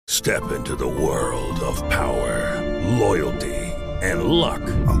Step into the world of power, loyalty, and luck.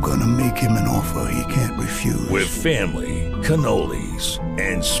 I'm gonna make him an offer he can't refuse. With family, cannolis,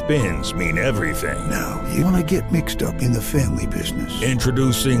 and spins mean everything. Now, you wanna get mixed up in the family business.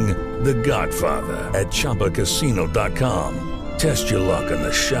 Introducing The Godfather at ChumbaCasino.com. Test your luck in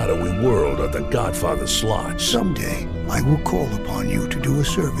the shadowy world of The Godfather slot. Someday, I will call upon you to do a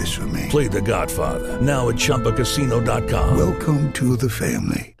service for me. Play The Godfather, now at ChumbaCasino.com. Welcome to the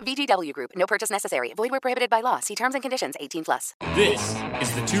family. VGW Group. No purchase necessary. Void where prohibited by law. See terms and conditions. 18+. This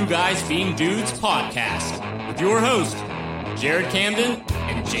is the Two Guys Being Dudes podcast with your host, Jared Camden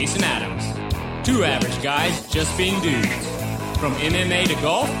and Jason Adams. Two average guys just being dudes. From MMA to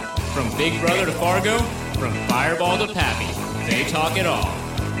golf, from Big Brother to Fargo, from Fireball to Pappy, they talk it all.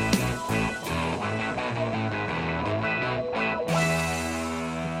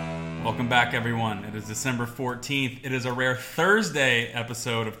 Welcome back, everyone. It is December 14th. It is a rare Thursday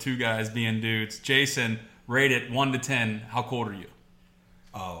episode of Two Guys Being Dudes. Jason, rate it 1 to 10. How cold are you?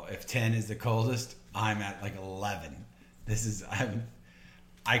 Oh, if 10 is the coldest, I'm at like 11.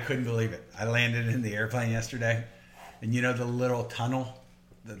 I couldn't believe it. I landed in the airplane yesterday, and you know the little tunnel?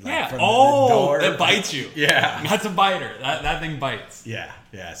 From the door? It bites you. Yeah. That's a biter. That thing bites. Yeah.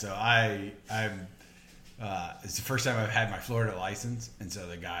 So I'm it's the first time I've had my Florida license, and so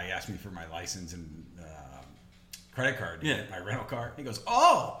the guy asked me for my license and credit card, my rental car. He goes,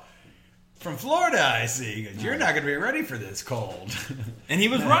 "Oh, from Florida, I see." He goes, "You're not going to be ready for this cold." And he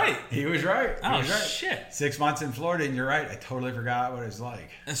was right. He was right. Oh, shit. 6 months in Florida, and you're right. I totally forgot what it was like.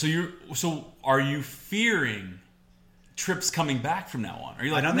 And so are you fearing trips coming back from now on? Are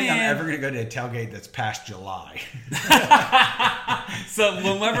you like, I don't think I'm ever going to go to a tailgate that's past July. So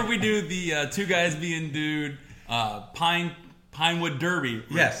whenever we do the Two Guys Being Dude Pinewood Derby,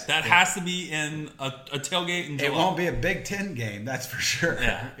 yes, that has to be in a tailgate in July. It won't be a Big Ten game, that's for sure.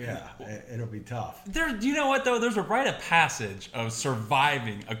 Yeah. It'll be tough. You know what, though? There's a rite of passage of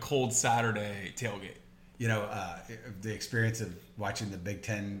surviving a cold Saturday tailgate. You know, the experience of watching the Big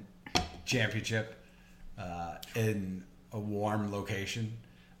Ten championship in a warm location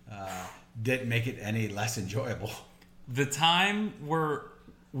didn't make it any less enjoyable. The time where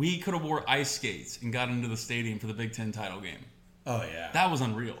we could have wore ice skates and got into the stadium for the Big Ten title game. Oh, yeah. That was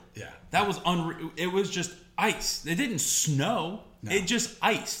unreal. Yeah. That was unreal. It was just ice. It didn't snow. No. It just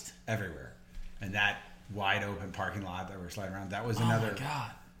iced. Everywhere. And that wide open parking lot that we're sliding around, that was another... Oh, my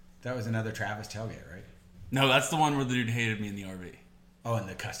God. That was another Travis tailgate, right? No, that's the one where the dude hated me in the RV. Oh, in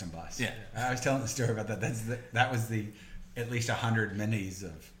the custom bus. Yeah. I was telling the story about that. That was the at least 100 minis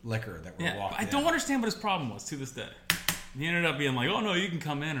of liquor that were walking in. I don't understand what his problem was to this day. He ended up being like, "Oh, no, you can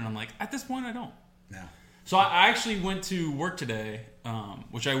come in." And I'm like, at this point, I don't. No. So I actually went to work today,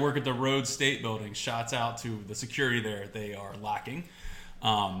 which I work at the Rhodes State Building. Shouts out to the security there. They are lacking.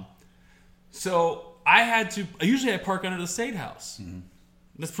 So I usually I park under the State House. Mm-hmm.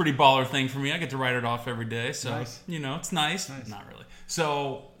 That's a pretty baller thing for me. I get to write it off every day. So, it's nice. Not really.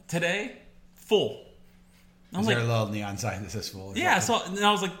 So today, full. Is there a little neon sign that says full? Yeah, and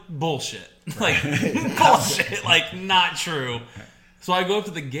I was like, bullshit. Like, bullshit. Like, not true. So I go up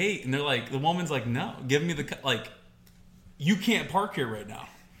to the gate, and they're like, the woman's like, no, give me you can't park here right now.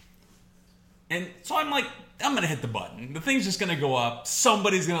 And so I'm like, I'm going to hit the button. The thing's just going to go up.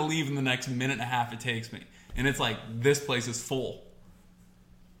 Somebody's going to leave in the next minute and a half it takes me. And it's like, this place is full.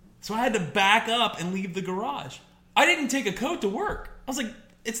 So I had to back up and leave the garage. I didn't take a coat to work. I was like,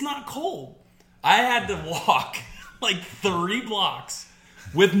 it's not cold. I had to walk like 3 blocks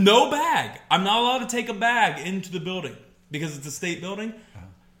with no bag. I'm not allowed to take a bag into the building because it's a state building.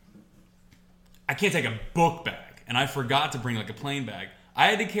 I can't take a book bag, and I forgot to bring like a plain bag. I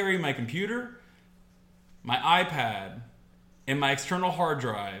had to carry my computer, my iPad, and my external hard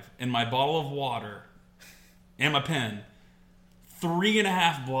drive, and my bottle of water, and my pen.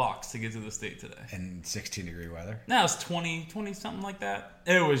 3.5 blocks to get to the state today. And 16-degree weather? No, it was 20 something like that.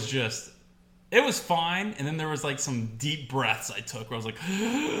 It was fine. And then there was like some deep breaths I took where I was like,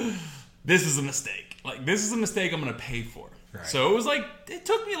 this is a mistake. Like, this is a mistake I'm going to pay for. Right. So it was like, it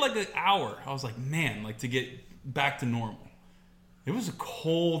took me like an hour. I was like, man, like to get back to normal. It was a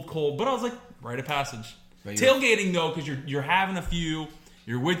cold, but I was like, rite of passage. Tailgating though, because you're having a few,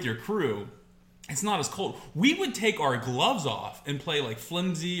 you're with your crew. It's not as cold. We would take our gloves off and play like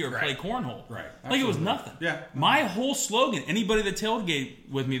flimsy or play cornhole. Right. Like it was nothing. Yeah. My whole slogan, anybody that tailgate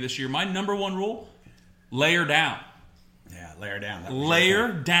with me this year, my number one rule, layer down. Yeah, layer down.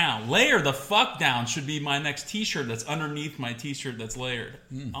 Layer down. Layer the fuck down should be my next t-shirt that's underneath my t-shirt that's layered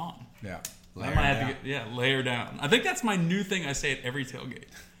on. Yeah. Layer down. I think that's my new thing I say at every tailgate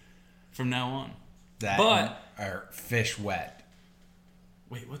from now on. Or fish wet.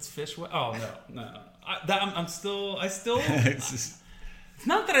 Wait, what's fish? Oh no. I'm still. It's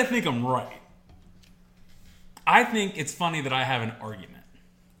not that I think I'm right. I think it's funny that I have an argument.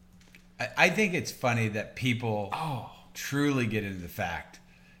 I think it's funny that people truly get into the fact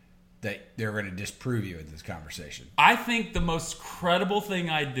that they're going to disprove you in this conversation. I think the most credible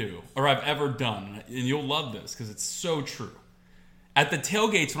thing I do, or I've ever done, and you'll love this because it's so true. At the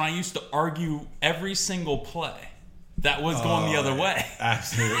tailgates, when I used to argue every single play that was going the other way.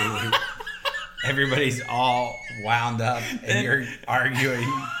 Absolutely. Everybody's all wound up and you're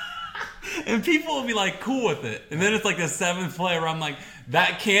arguing. And people will be like cool with it. And then it's like the 7th play where I'm like,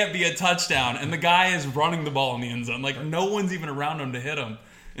 that can't be a touchdown. And the guy is running the ball in the end zone. Like, no one's even around him to hit him.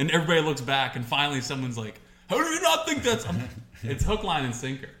 And everybody looks back, and finally someone's like, how do you not think that's... It's hook, line, and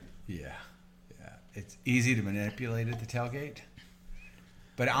sinker. Yeah. It's easy to manipulate at the tailgate.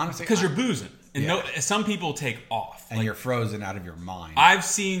 But honestly... Because you're boozing. And some people take off. And you're frozen out of your mind. I've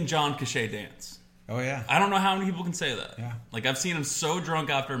seen John Cachet dance. Oh, yeah. I don't know how many people can say that. Yeah. Like, I've seen him so drunk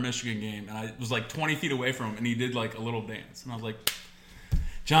after a Michigan game, and I was like 20 feet away from him, and he did like a little dance. And I was like,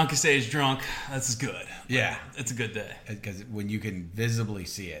 John Cachet's drunk. That's good. Yeah. It's a good day. Because when you can visibly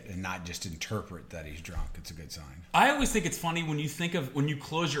see it and not just interpret that he's drunk, it's a good sign. I always think it's funny when you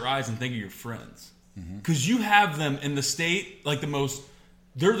close your eyes and think of your friends. Because you have them in the state, like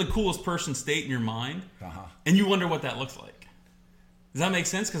they're the coolest person state in your mind. And you wonder what that looks like. Does that make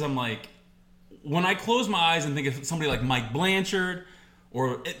sense? Because I'm like, when I close my eyes and think of somebody like Mike Blanchard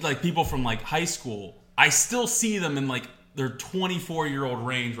or like people from like high school, I still see them in like their 24-year-old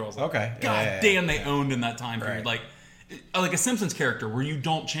range where I was like, God damn, they owned in that time period. Like a Simpsons character where you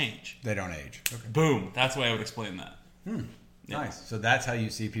don't change. They don't age. Okay. Boom. That's the way I would explain that. Yeah. Nice. So that's how you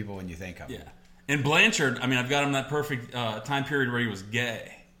see people when you think of them. Yeah. And Blanchard, I mean, I've got him that perfect time period where he was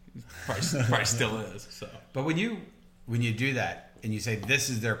gay. Probably still is. So. But when you do that, and you say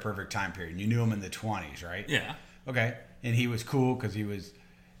this is their perfect time period. You knew him in the 20s, right? Yeah. Okay. And he was cool because he was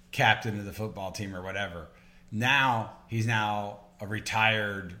captain of the football team or whatever. Now he's a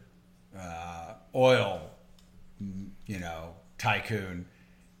retired oil, tycoon.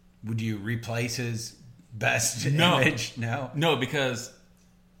 Would you replace his best image? No, because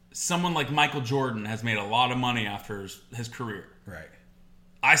someone like Michael Jordan has made a lot of money after his career. Right.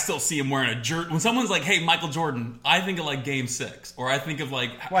 I still see him wearing a jersey. When someone's like, hey, Michael Jordan, I think of like Game 6. Or I think of like...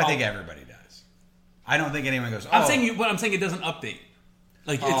 Well, I think everybody does. I don't think anyone goes, I'm saying it doesn't update.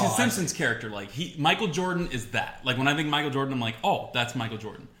 Like, it's a Simpsons character. Like, Michael Jordan is that. Like, when I think Michael Jordan, I'm like, oh, that's Michael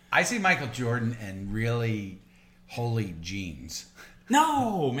Jordan. I see Michael Jordan in really holy jeans.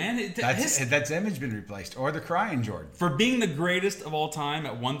 No, man. That's image been replaced. Or the crying Jordan. For being the greatest of all time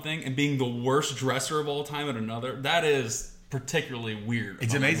at one thing and being the worst dresser of all time at another, that is... particularly weird.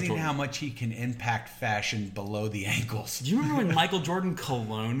 It's amazing how much he can impact fashion below the ankles. Do you remember when Michael Jordan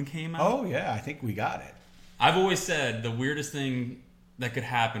cologne came out? Oh, yeah. I think we got it. I've always said the weirdest thing that could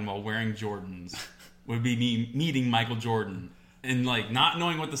happen while wearing Jordans would be me meeting Michael Jordan and like not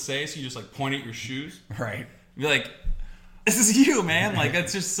knowing what to say, so you just like point at your shoes. Right. Be like, this is you, man. Like,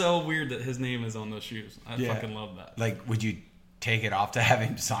 that's just so weird that his name is on those shoes. I fucking love that. Like, would you take it off to have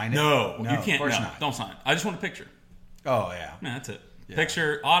him sign it? No, you can't. Of course no, not. Don't sign it. I just want a picture. Oh, yeah. Man, that's it. Yeah.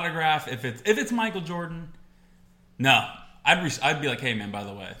 Picture, autograph. If it's Michael Jordan, no. I'd be like, hey, man, by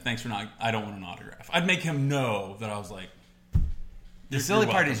the way, thanks for not... I don't want an autograph. I'd make him know that I was like... The silly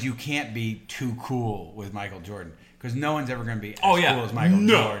part is you can't be too cool with Michael Jordan because no one's ever going to be as cool as Michael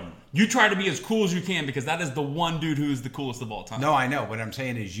Jordan. You try to be as cool as you can because that is the one dude who is the coolest of all time. No, I know. What I'm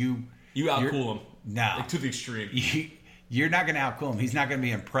saying is you out-cool him. No. Like, to the extreme. You're not going to out-cool him. He's not going to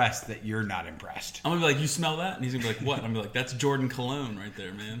be impressed that you're not impressed. I'm going to be like, you smell that? And he's going to be like, what? I'm going to be like, that's Jordan cologne right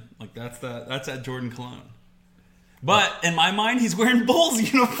there, man. Like, that's that Jordan cologne. But in my mind, he's wearing Bulls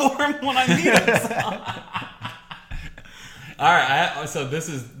uniform when I meet him. All right, so this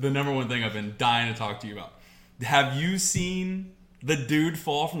is the number one thing I've been dying to talk to you about. Have you seen the dude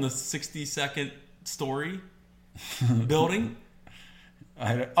fall from the 60-second story building?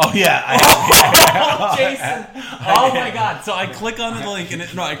 Oh, yeah. Jason. Oh, my God. So I click on the link, and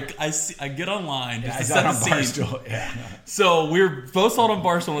I get online just to set the scene. Yeah. So we're both sold on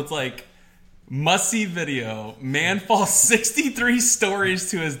Barstool. It's like, must-see video. Man falls 63 stories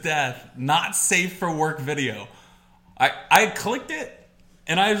to his death. Not safe for work video. I clicked it,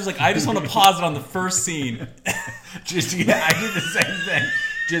 and I was like, I just want to pause it on the first scene. I do the same thing.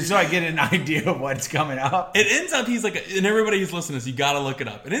 Just so I get an idea of what's coming up. It ends up he's like, and everybody who's listening to this, you got to look it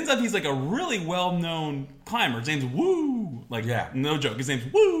up. It ends up he's like a really well-known climber. His name's Woo. Like, no joke. His name's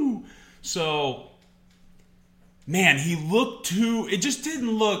Woo. So, man, it just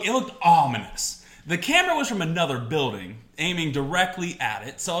didn't look, it looked ominous. The camera was from another building, aiming directly at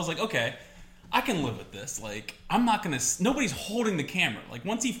it. So I was like, okay, I can live with this. Like, I'm not going to... Nobody's holding the camera. Like,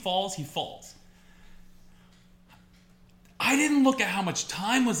 once he falls, he falls. I didn't look at how much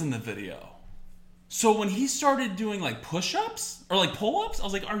time was in the video. So when he started doing, like, push-ups or, like, pull-ups, I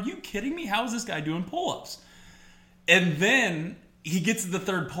was like, are you kidding me? How is this guy doing pull-ups? And then he gets to the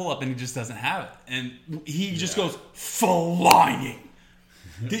third pull-up and he just doesn't have it. And he just goes flying.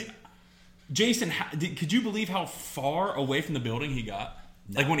 Jason, could you believe how far away from the building he got?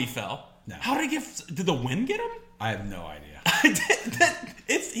 No. Like when he fell? No. How did he get? Did the wind get him? I have no idea.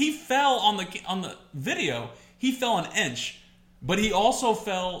 He fell on the video. He fell an inch, but he also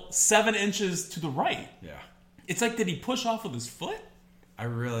fell 7 inches to the right. Yeah. It's like, did he push off with his foot? I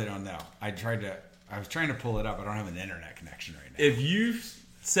really don't know. I was trying to pull it up. I don't have an internet connection right now. If you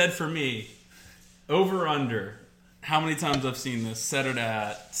said for me, over under, how many times I've seen this, set it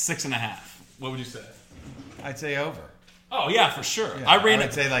at 6.5. What would you say? I'd say over. Oh, yeah, for sure. Yeah, I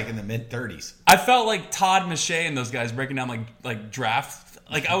would say like in the mid-30s. I felt like Todd Mache and those guys breaking down like draft.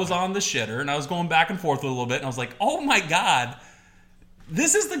 Like I was on the shitter and I was going back and forth with a little bit and I was like, oh my God,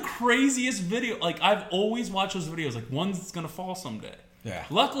 this is the craziest video. Like I've always watched those videos. Like one's that's going to fall someday. Yeah.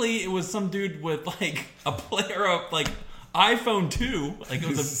 Luckily, it was some dude with like a player of like iPhone 2. Like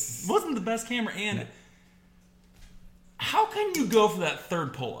it wasn't the best camera. And how can you go for that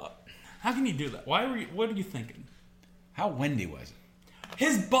third pull-up? How can you do that? What are you thinking? How windy was it?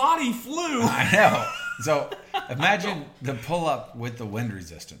 His body flew. I know. So imagine the pull-up with the wind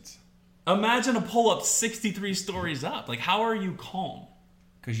resistance. Imagine a pull-up 63 stories up. Like, how are you calm?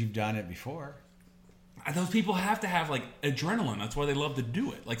 Because you've done it before. Those people have to have, like, adrenaline. That's why they love to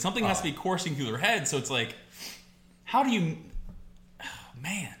do it. Like, something has to be coursing through their head. So it's like, how do you... Oh,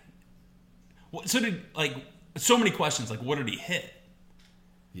 man. So many questions. Like, what did he hit?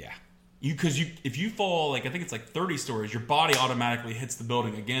 Yeah. Because if you fall, like, I think it's like 30 stories, your body automatically hits the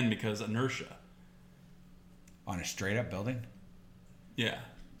building again because inertia. On a straight-up building? Yeah.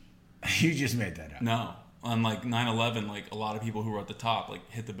 You just made that up. No. On, like, 9/11, like, a lot of people who were at the top, like,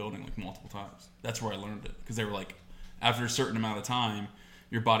 hit the building, like, multiple times. That's where I learned it. Because they were like, after a certain amount of time,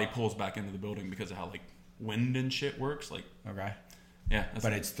 your body pulls back into the building because of how, like, wind and shit works. Like, okay. Yeah.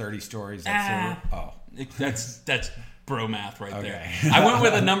 But it's 30 stories. That's that's bro math right there. I went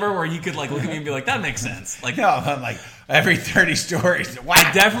with a number where you could like look at me and be like, that makes sense. Like, no, I'm like every 30 stories. Wow.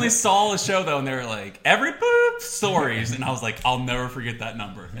 I definitely saw a show though, and they were like every boop stories, and I was like, I'll never forget that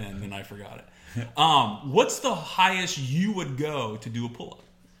number, and then I forgot it. What's the highest you would go to do a pull up?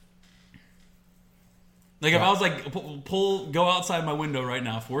 Like if I was like go outside my window right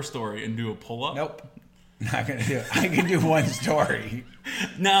now, 4-story, and do a pull up. Nope, not gonna do it. I can do 1 story.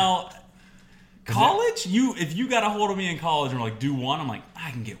 Now. College, if you got a hold of me in college and were like, do 1, I'm like,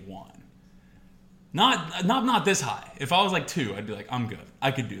 I can get 1. Not this high. If I was like 2, I'd be like, I'm good. I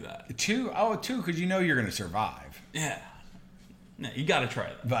could do that. 2? Oh, 2, because you know you're going to survive. Yeah. You got to try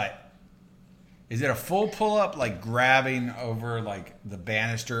it. But is it a full pull-up, like grabbing over like the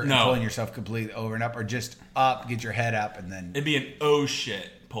banister and pulling yourself completely over and up, or just up, get your head up, and then... It'd be an oh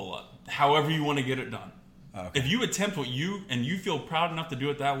shit pull-up. However you want to get it done. Okay. If you attempt what you feel proud enough to do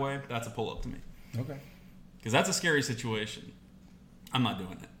it that way, that's a pull-up to me. Okay. Because that's a scary situation. I'm not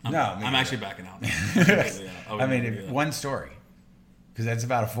doing it. I'm actually backing out. I mean, 1 story. Because that's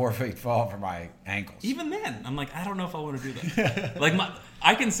about a 4-foot fall for my ankles. Even then, I'm like, I don't know if I want to do that. Like,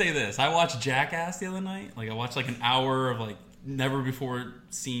 I can say this. I watched Jackass the other night. Like, I watched like an hour of like never before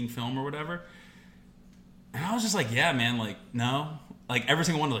seen film or whatever. And I was just like, yeah, man, like, no. Like, every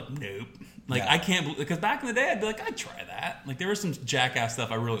single one was like, nope. Like, I can't believe... Because back in the day, I'd be like, I'd try that. Like, there was some Jackass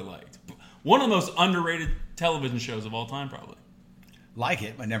stuff I really liked. One of the most underrated television shows of all time, probably. Like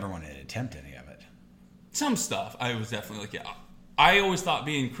it, but never wanted to attempt any of it. Some stuff, I was definitely like, yeah. I always thought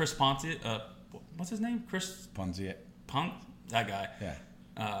being Chris Pontius... what's his name? Chris... Pontius. That guy.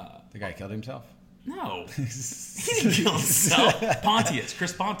 Yeah. The guy killed himself? No. He didn't kill himself. Pontius.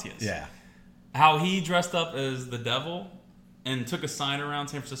 Chris Pontius. Yeah. How he dressed up as the devil... and took a sign around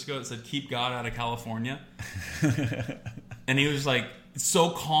San Francisco that said, keep God out of California. And he was like so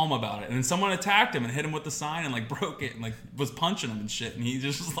calm about it. And then someone attacked him and hit him with the sign and like broke it and like was punching him and shit. And he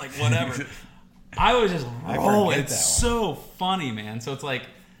just was like, whatever. I was just roll. It's so funny, man. So it's like,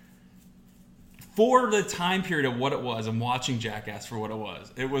 for the time period of what it was, and watching Jackass for what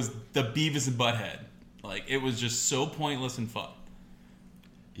it was the Beavis and Butthead. Like, it was just so pointless and fun.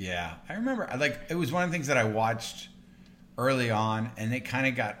 Yeah. I remember, like, it was one of the things that I watched early on, and it kind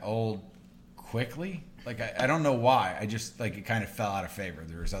of got old quickly. Like, I don't know why. I just, like, it kind of fell out of favor.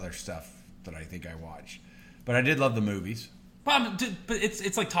 There was other stuff that I think I watched. But I did love the movies. But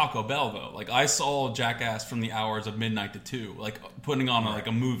it's like Taco Bell though. Like I saw Jackass from the hours of midnight to 2, like putting on like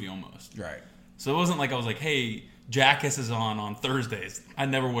a movie almost. Right. So it wasn't like I was like, hey, Jackass is on Thursdays. I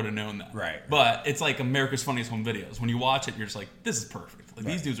never would have known that. Right. But it's like America's Funniest Home Videos. When you watch it, you're just like, this is perfect. Like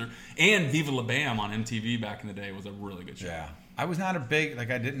these dudes are. And Viva La Bam on MTV back in the day was a really good show. Yeah. I was not a big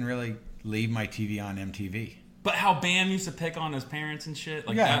I didn't really leave my TV on MTV. But how Bam used to pick on his parents and shit,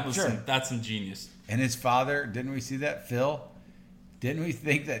 like that's ingenious. And his father, didn't we see that, Phil? Didn't we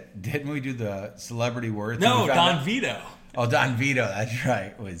do the celebrity worth? No, Don Vito. Oh, Don Vito, that's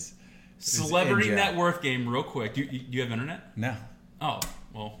right. Was Celebrity net worth game real quick. Do you have internet? No. Oh,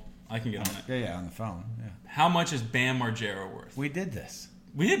 well, I can get on it. Yeah, on the phone. Yeah. How much is Bam Margera worth? We did this.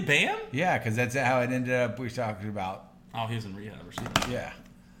 We did Bam? Yeah, because that's how it ended up. We were talking about. Oh, he was in rehab or something. Yeah.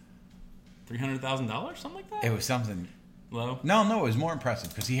 $300,000, something like that? It was something. Low? No, it was more impressive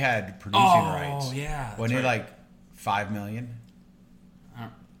because he had producing rights. Oh, yeah. Wasn't he like $5 million?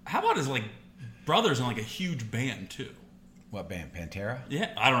 How about his like brothers in like a huge band too? What band? Pantera?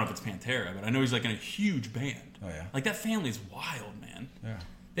 Yeah, I don't know if it's Pantera, but I know he's like in a huge band. Oh yeah. Like that family's wild, man. Yeah.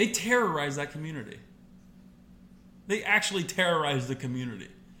 They terrorize that community. They actually terrorize the community.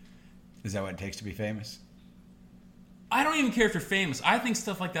 Is that what it takes to be famous? I don't even care if you're famous. I think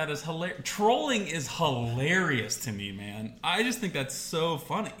stuff like that is hilarious. Trolling is hilarious to me, man. I just think that's so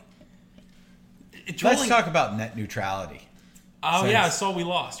funny. Let's talk about net neutrality. Oh yeah, I saw we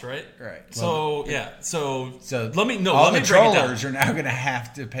lost, right? Right. So let me all the break trollers are now going to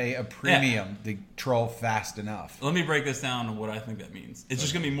have to pay a premium to troll fast enough. Let me break this down to what I think that means. It's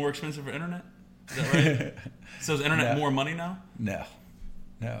just going to be more expensive for internet. Is that right? So is internet more money now? No,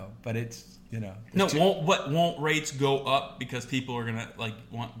 but it's won't rates go up because people are going to like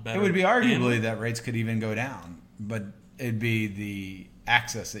want better? It would be arguably that rates could even go down, but it'd be the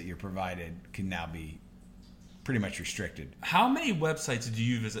access that you're provided can now be pretty much restricted. How many websites do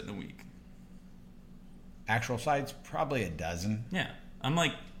you visit in a week? Actual sites, probably a dozen. Yeah. I'm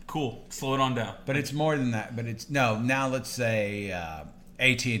like, cool, slow it on down. But it's more than that. But it's, now let's say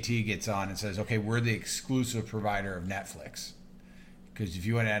AT&T gets on and says, okay, we're the exclusive provider of Netflix. Because if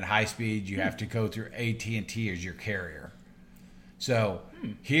you want to add high speed, you have to go through AT&T as your carrier. So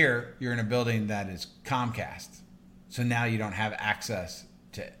here, you're in a building that is Comcast. So now you don't have access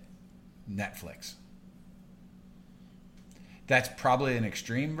to Netflix. That's probably an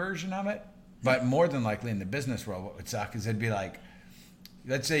extreme version of it, but more than likely in the business world, what would suck is it'd be like,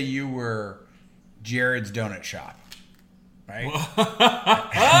 let's say you were Jared's Donut Shop, right?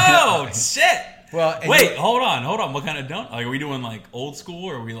 Oh, shit. Well, wait, hold on. What kind of donut? Like, are we doing like old school,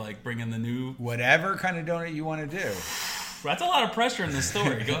 or are we like bringing the new? Whatever kind of donut you want to do. That's a lot of pressure in this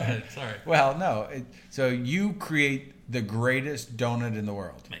story. Go ahead. Sorry. Well, no. So you create the greatest donut in the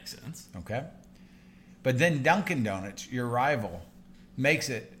world. Makes sense. Okay. But then Dunkin' Donuts, your rival, makes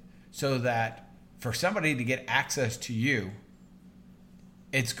it so that for somebody to get access to you,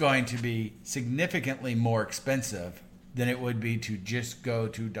 it's going to be significantly more expensive than it would be to just go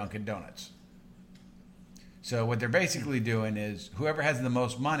to Dunkin' Donuts. So what they're basically doing is whoever has the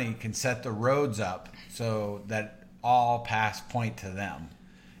most money can set the roads up so that all paths point to them,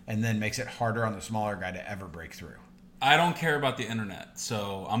 and then makes it harder on the smaller guy to ever break through. I don't care about the internet,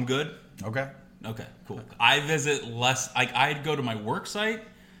 so I'm good. Okay, cool. I visit less. I'd go to my work site.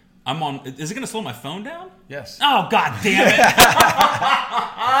 I'm on. Is it going to slow my phone down? Yes. Oh, God damn it!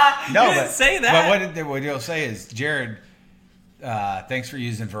 No, you didn't say that. But what you'll say is, Jared, thanks for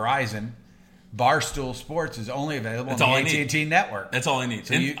using Verizon. Barstool Sports is only available on the AT&T network. That's all I need.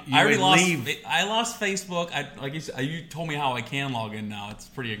 So you I already leave. I lost Facebook. Like you said, you told me how I can log in now. It's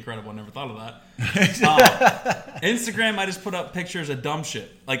pretty incredible. I never thought of that. Instagram, I just put up pictures of dumb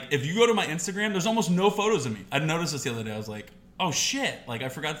shit. Like if you go to my Instagram, there's almost no photos of me. I noticed this the other day. I was like, oh shit! Like I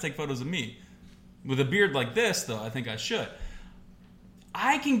forgot to take photos of me. With a beard like this, though, I think I should.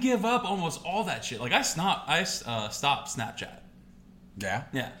 I can give up almost all that shit. Like I stopped Snapchat. Yeah.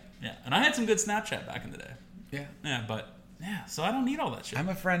 Yeah, and I had some good Snapchat back in the day. Yeah, so I don't need all that shit. I'm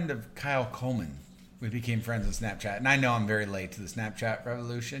a friend of Kyle Coleman. We became friends on Snapchat, and I know I'm very late to the Snapchat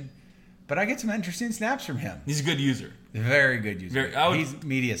revolution, but I get some interesting snaps from him. He's a good user. Very good user. He's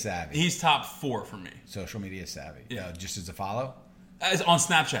media savvy. He's top 4 for me. Social media savvy. Yeah. Just as a follow? On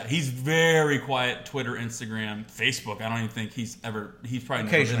Snapchat. He's very quiet. Twitter, Instagram, Facebook. I don't even think he's probably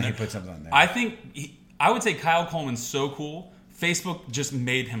occasionally he puts something on there. I think I would say Kyle Coleman's so cool. Facebook just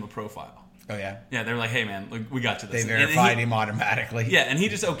made him a profile. Oh, yeah? Yeah, they were like, hey, man, we got to this. They verified him automatically. Yeah, and he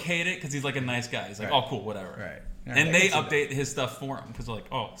just okayed it because he's like a nice guy. He's like, oh, cool, whatever. Right. And they update his stuff for him because they're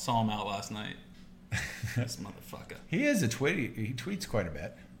like, oh, saw him out last night. This motherfucker. He is he tweets quite a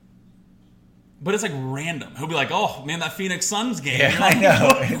bit. But it's like random. He'll be like, "Oh man, that Phoenix Suns game." Yeah, like, I know.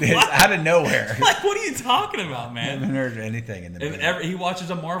 It is out of nowhere. Like, what are you talking about, I man? haven't heard anything in the middle. He watches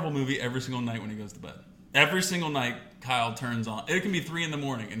a Marvel movie every single night when he goes to bed. Every single night, Kyle turns on. It can be 3 a.m.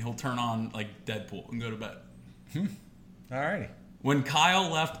 and he'll turn on like Deadpool and go to bed. Alrighty. When Kyle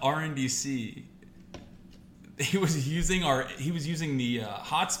left RNDC, he was using the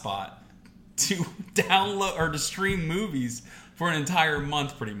hotspot to download or to stream movies for an entire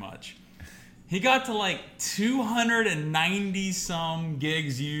month, pretty much. He got to like 290 some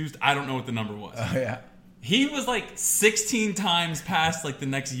gigs used. I don't know what the number was. Oh yeah. He was like 16 times past like the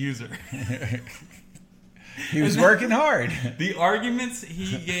next user. He was working hard. The arguments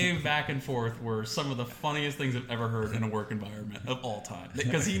he gave back and forth were some of the funniest things I've ever heard in a work environment of all time.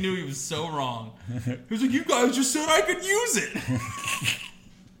 Because he knew he was so wrong. He was like, "You guys just said I could use it."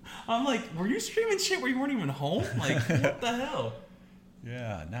 I'm like, were you streaming shit where you weren't even home? Like, what the hell?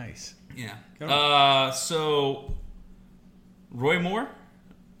 Yeah, nice. Yeah. So, Roy Moore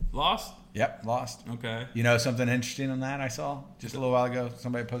lost? Yep, lost. Okay. You know something interesting on that I saw just a little while ago?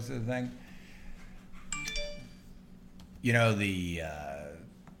 Somebody posted a thing. You know, the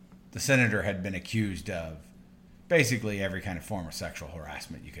senator had been accused of basically every kind of form of sexual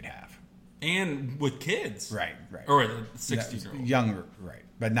harassment you could have. And with kids. Right. Or the 60-year-old. Younger, right.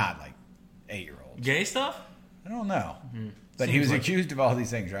 But not like 8-year-olds. Gay stuff? I don't know. Mm-hmm. But Seems he was like accused of all these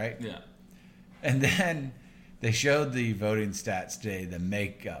things, right? Yeah. And then they showed the voting stats today, the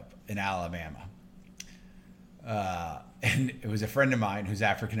makeup in Alabama. And it was a friend of mine who's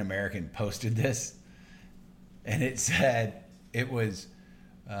African American posted this. And it said it was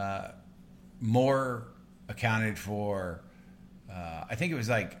more accounted for, I think it was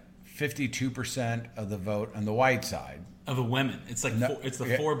like 52% of the vote on the white side. Of the women. It's like it's the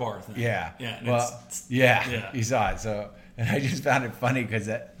 4-bar thing. Yeah. Yeah. Well, yeah, you saw it. So, and I just found it funny because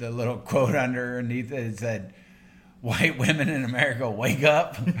the little quote underneath it said, "White women in America, wake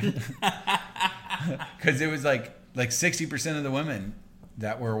up." Because it was like 60% of the women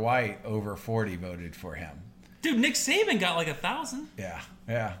that were white over 40 voted for him. Dude, Nick Saban got like 1,000.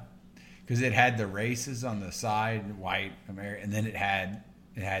 Yeah. Because it had the races on the side, white, American, and then it had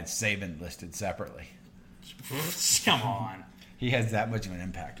Saban listed separately. Come on. He has that much of an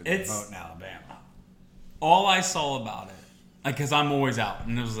impact on the vote in Alabama. All I saw about it, because I'm always out,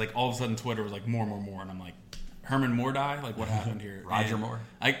 and it was like all of a sudden Twitter was like more, and I'm like, Herman Moore died? Like, what happened here? Roger Moore?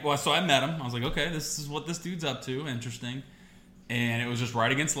 So I met him. I was like, okay, this is what this dude's up to. Interesting. And it was just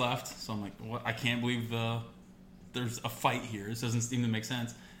right against left. So I'm like, what? I can't believe there's a fight here. This doesn't seem to make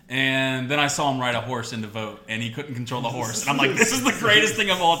sense. And then I saw him ride a horse in to vote, and he couldn't control the horse. And I'm like, this is the greatest thing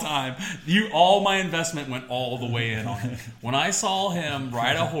of all time. All my investment went all the way in on it. When I saw him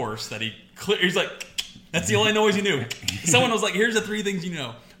ride a horse he's like, that's the only noise he knew. Someone was like, here's the 3 things you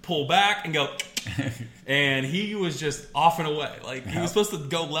know. Pull back and go. And he was just off and away. Like, he was supposed to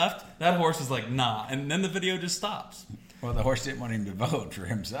go left. That horse was like, nah. And then the video just stops. Well, the horse didn't want him to vote for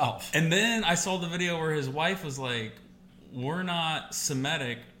himself. And then I saw the video where his wife was like, we're not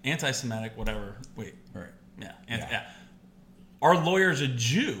Semitic, anti-Semitic, whatever. Wait. Right. Yeah. Our lawyer's a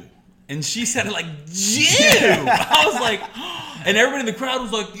Jew. And she said it like, Jew! I was like, and everybody in the crowd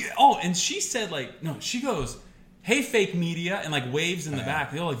was like, oh, and she said like, no, she goes, hey, fake media, and like waves in the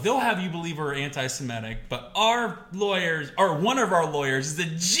back. They're like, they'll have you believe we're anti-Semitic, but our lawyers, or one of our lawyers is a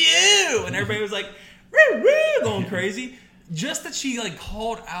Jew! And everybody was like, woo, woo, going crazy. Just that she like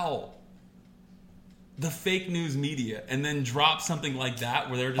called out the fake news media and then dropped something like that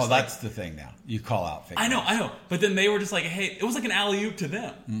where they're just that's the thing now. You call out fake news. I know. But then they were just like, hey, it was like an alley-oop to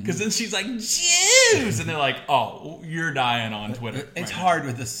them. Because then she's like, Jews! And they're like, oh, you're dying on Twitter. It's hard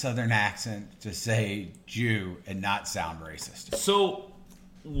with a southern accent to say Jew and not sound racist. So,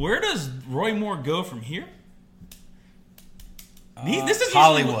 where does Roy Moore go from here? This is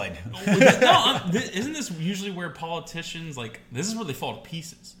Hollywood. Isn't this usually where politicians, this is where they fall to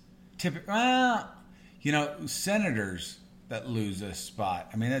pieces? Senators that lose a spot.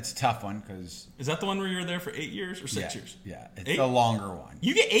 I mean, that's a tough one because... Is that the one where you're there for 8 years or 6 years? Yeah, it's the longer one.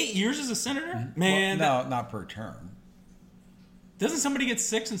 You get 8 years as a senator? Mm-hmm. Man. Well, no, not per term. Doesn't somebody get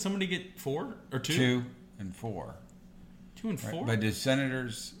 6 and somebody get 4 or 2? 2 and 4. 2 and 4? Right. But do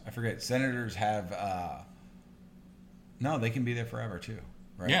senators... I forget. Senators have... no, they can be there forever too.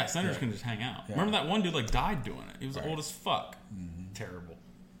 Right? Yeah, senators can just hang out. Yeah. Remember that one dude died doing it? He was old as fuck. Mm-hmm. Terrible.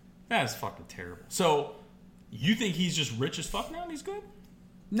 That is fucking terrible. So, you think he's just rich as fuck now and he's good?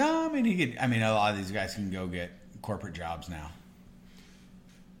 No, I mean, he could... I mean, a lot of these guys can go get corporate jobs now.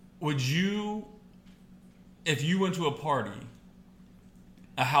 Would you... If you went to a party,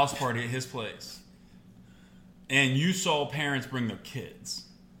 a house party at his place, and you saw parents bring their kids,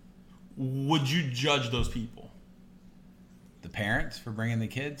 would you judge those people? The parents for bringing the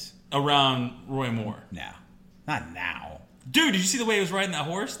kids? Around Roy Moore? No. Not now. Dude, did you see the way he was riding that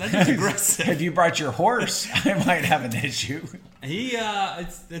horse? That dude's aggressive. If you brought your horse, I might have an issue. He,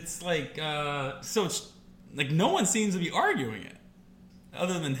 it's like, so it's like no one seems to be arguing it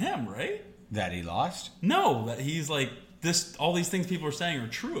other than him, right? That he lost? No, that he's like, all these things people are saying are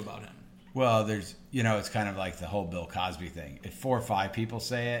true about him. Well, there's, it's kind of like the whole Bill Cosby thing. If 4 or 5 people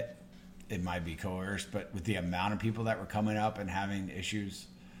say it, it might be coerced, but with the amount of people that were coming up and having issues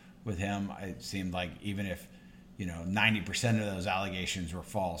with him, it seemed like even if, 90% of those allegations were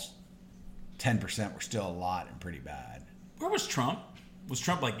false, 10% were still a lot and pretty bad. Where was Trump? Was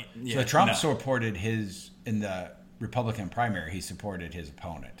Trump like... Yeah, so Trump supported in the Republican primary, he supported his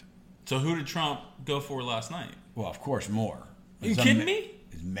opponent. So who did Trump go for last night? Well, of course, Moore. Are you kidding me?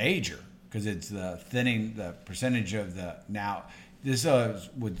 It's major because it's the thinning, the percentage of the... Now, this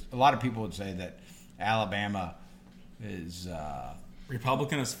would a lot of people would say that Alabama is...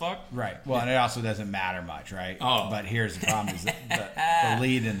 Republican as fuck? Right. Well, and it also doesn't matter much, right? Oh. But here's the problem is that the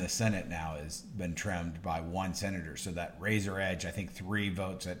lead in the Senate now has been trimmed by 1 senator. So that razor edge, I think 3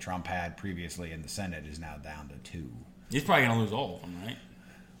 votes that Trump had previously in the Senate is now down to 2. He's probably going to lose all of them, right?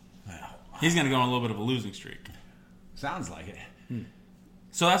 Well, he's going to go on a little bit of a losing streak. Sounds like it.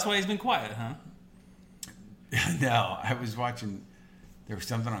 So that's why he's been quiet, huh? No, I was watching, there was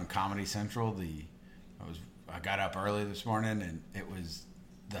something on Comedy Central, I got up early this morning, and it was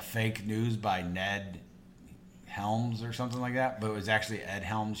the fake news by Ned Helms or something like that. But it was actually Ed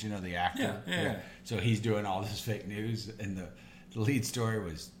Helms, the actor. Yeah. So he's doing all this fake news, and the lead story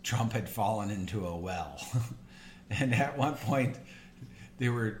was Trump had fallen into a well. And at one point,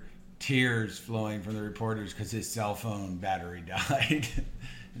 there were tears flowing from the reporters because his cell phone battery died.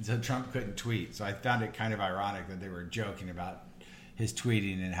 And so Trump couldn't tweet. So I found it kind of ironic that they were joking about his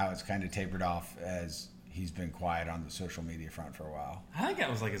tweeting and how it's kind of tapered off as... He's been quiet on the social media front for a while. I think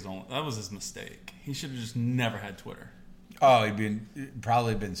that was like that was his mistake. He should have just never had Twitter. Oh, he'd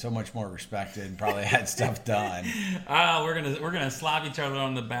probably been so much more respected and probably had stuff done. We're gonna slap each other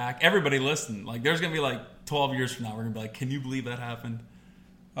on the back. Everybody listen. Like there's gonna be like 12 years from now, we're gonna be like, can you believe that happened?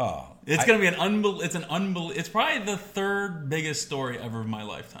 Oh. It's gonna be it's probably the 3rd biggest story ever of my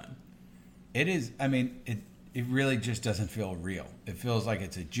lifetime. It is, it really just doesn't feel real. It feels like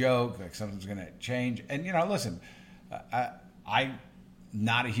it's a joke, like something's going to change. And, listen, I'm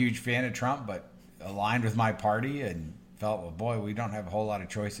not a huge fan of Trump, but aligned with my party and felt, well, boy, we don't have a whole lot of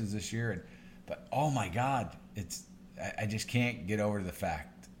choices this year. But, oh, my God, I just can't get over the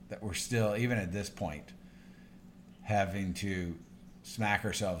fact that we're still, even at this point, having to smack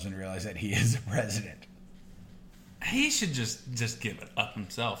ourselves and realize that he is the president. He should just give it up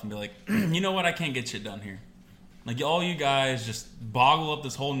himself and be like, you know what, I can't get shit done here. Like, all you guys just boggle up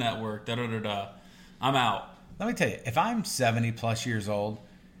this whole network, da-da-da-da. I'm out. Let me tell you, if I'm 70-plus years old,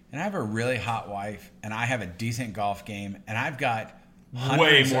 and I have a really hot wife, and I have a decent golf game, and I've got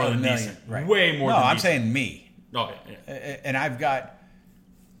way more than million, decent. Right? Way more no, than I'm decent. saying me. Oh, yeah. And I've got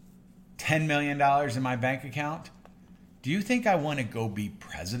 $10 million in my bank account. Do you think I want to go be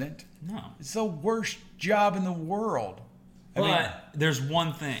president? No. It's the worst job in the world. But there's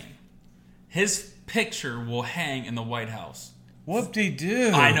one thing. His picture will hang in the White House.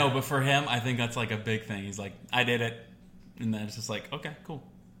 Whoop-de-doo. I know, but for him, I think that's like a big thing. He's like, I did it. And then it's just like, okay, cool.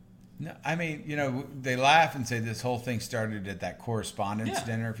 No, they laugh and say this whole thing started at that correspondence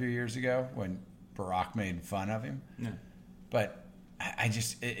dinner a few years ago when Barack made fun of him. Yeah. But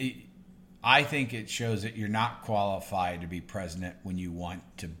I think it shows that you're not qualified to be president when you want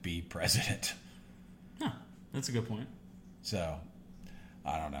to be president. Huh. That's a good point. So,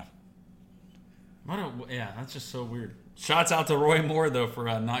 I don't know. That's just so weird. Shouts out to Roy Moore, though, for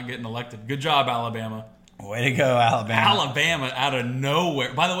not getting elected. Good job, Alabama. Way to go, Alabama. Alabama out of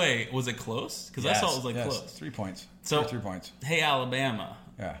nowhere. By the way, was it close? Because I saw it was close. 3 points. So, 3 points. Hey, Alabama.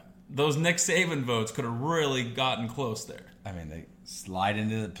 Yeah. Those Nick Saban votes could have really gotten close there. They slide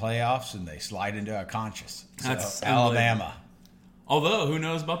into the playoffs and they slide into a conscious. That's Alabama. Although, who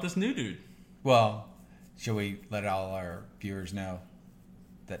knows about this new dude? Well, should we let all our viewers know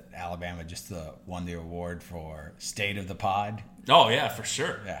that Alabama just won the award for State of the Pod? Oh, yeah, for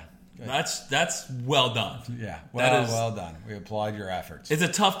sure. Yeah. Good. That's well done. Yeah, well done. We applaud your efforts. It's a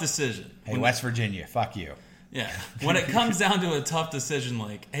tough decision. Hey, West Virginia, fuck you. Yeah. When it comes down to a tough decision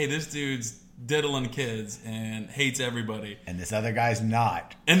like, hey, this dude's diddling kids and hates everybody. And this other guy's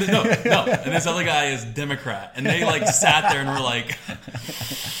not. And no. And this other guy is Democrat. And they sat there and were like,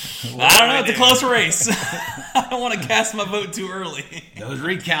 I don't know, it's a close race. I don't want to cast my vote too early. Those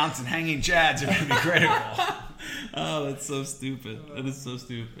recounts and hanging chads are going to be critical. Oh, that's so stupid. That is so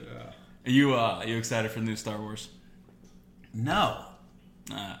stupid. Yeah. Are you excited for the new Star Wars? No.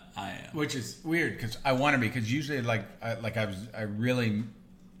 I am. Which is weird because I want to be, because usually I really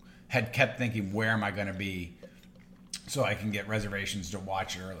had kept thinking, where am I going to be so I can get reservations to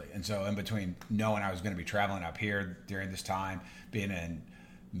watch it early. And so in between knowing I was going to be traveling up here during this time, being in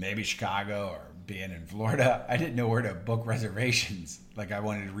maybe Chicago or being in Florida, I didn't know where to book reservations. Like I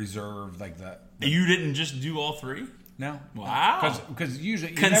wanted to reserve like the You didn't just do all three? No. Wow. Because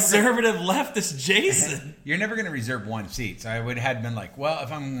usually... Conservative leftist Jason. You're never going to reserve one seat. So I would have been like, well,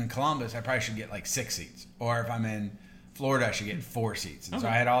 if I'm in Columbus, I probably should get like 6 seats. Or if I'm in Florida, I should get 4 seats. And so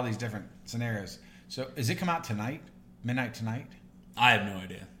I had all these different scenarios. So does it come out tonight? Midnight tonight? I have no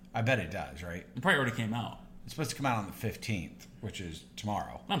idea. I bet it does, right? It probably already came out. It's supposed to come out on the 15th, which is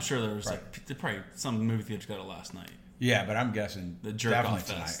tomorrow. I'm sure there was probably some movie theaters got it last night. Yeah, but I'm guessing the jerk definitely off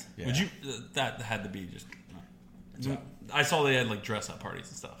fest. Tonight. Yeah. Would you? That had to be just. I saw they had like dress up parties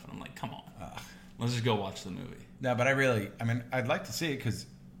and stuff, and I'm like, come on, let's just go watch the movie. No, but I'd like to see it because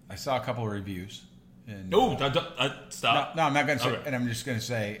I saw a couple of reviews. And, stop. No, I'm not going to say, Okay. and I'm just going to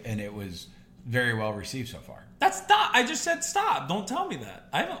say, and it was very well received so far. That's not. I just said stop. Don't tell me that.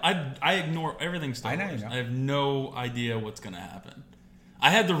 I ignore everything Star Wars. I know you know. I have no idea what's going to happen.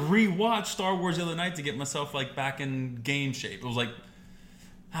 I had to rewatch Star Wars the other night to get myself like back in game shape. It was like,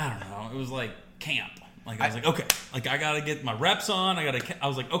 I don't know. It was like camp. Like I was like, okay, like I gotta get my reps on. I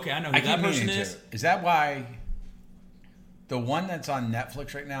was like, okay, I know who that person is. Is that why the one that's on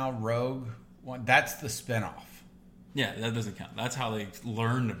Netflix right now, Rogue One, that's the spinoff? Yeah, that doesn't count. That's how they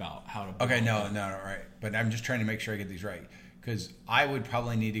learned about how to. Okay, no, right. But I'm just trying to make sure I get these right because I would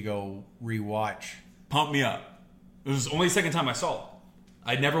probably need to go rewatch. Pump me up. It was only the second time I saw it.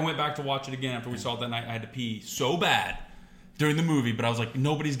 I never went back to watch it again after we saw it that night. I had to pee so bad during the movie, but I was like,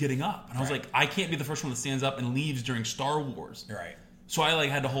 nobody's getting up. And I was like, I can't be the first one that stands up and leaves during Star Wars. Right. So I like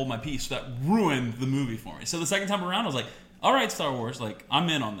had to hold my peace. So that ruined the movie for me. So the second time around, I was like, all right, Star Wars, like I'm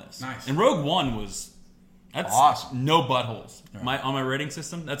in on this. Nice. And Rogue One that's awesome. No buttholes. Right. On my rating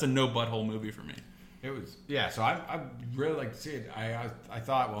system, that's a no butthole movie for me. It was, yeah. So I really like to see it. I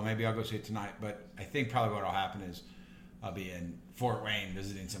thought, well, maybe I'll go see it tonight, but I think probably what will happen is I'll be in Fort Wayne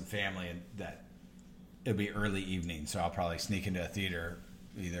visiting some family, and that it'll be early evening, so I'll probably sneak into a theater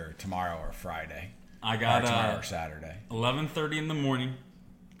either tomorrow or Friday. I got tomorrow or Saturday. 11:30 in the morning,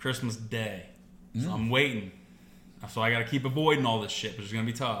 Christmas Day. So I'm waiting. So I got to keep avoiding all this shit, which is gonna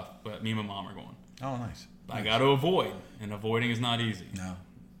be tough. But me and my mom are going. Oh, nice. But I got to avoid, and avoiding is not easy. No.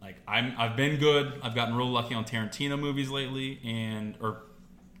 Like I've been good. I've gotten real lucky on Tarantino movies lately, or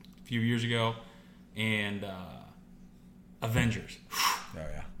a few years ago, and Avengers. Oh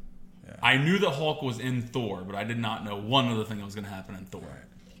yeah. I knew that Hulk was in Thor, but I did not know one other thing that was going to happen in Thor.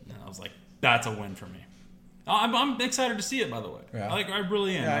 Right. And I was like, that's a win for me. I'm excited to see it, by the way. Yeah. I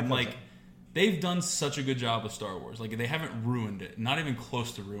really am. Yeah, I'm like, they've done such a good job with Star Wars. Like, they haven't ruined it. Not even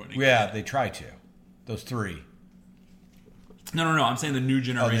close to ruining it. Yeah, they try to. Those 3. No. I'm saying the new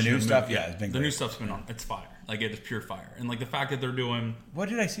generation. Oh, the new of stuff? movie. Yeah, it's been the great. new stuff's been on. It's fire. Like, it is pure fire. And, like, the fact that they're doing... What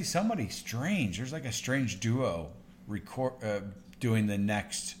did I see? Somebody strange. There's like a strange duo doing the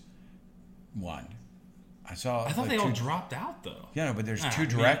next one. I saw. I thought they all dropped out, though. Yeah, no, but there's 2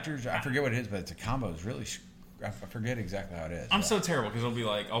 directors. I forget what it is, but it's a combo. It's really... I forget exactly how it is. I'm so terrible because I'll be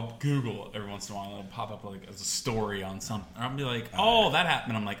like, I'll Google it every once in a while and it'll pop up like as a story on something. And I'll be like, oh, that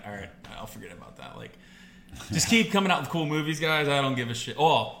happened. I'm like, all right, I'll forget about that. Like, just keep coming out with cool movies, guys. I don't give a shit.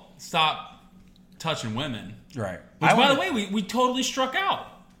 Oh, stop touching women. Right. Which, by the way, we totally struck out.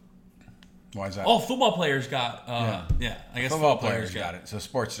 Why is that? All football players got, I guess football players got it. So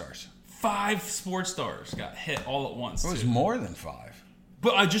sports stars. 5 sports stars got hit all at once. It was more than 5.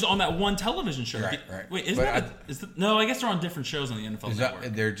 But just on that one television show. Right. Wait, no, I guess they're on different shows on the NFL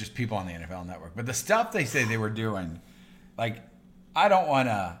Network. They're just people on the NFL Network. But the stuff they say they were doing, like, I don't want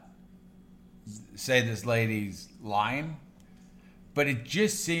to say this lady's lying, but it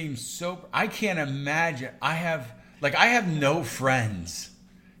just seems so... I can't imagine. I have no friends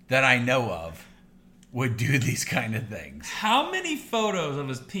that I know of would do these kind of things. How many photos of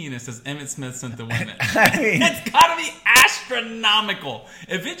his penis has Emmitt Smith sent to women? I mean, it's got to be astronomical.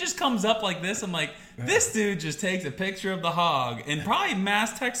 If it just comes up like this, I'm like, this dude just takes a picture of the hog and probably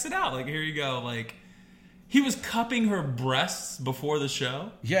mass texts it out. Like, here you go. Like, he was cupping her breasts before the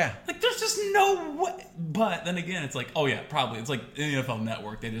show. Yeah. Like, there's just no way. But then again, it's like, oh yeah, probably. It's like the NFL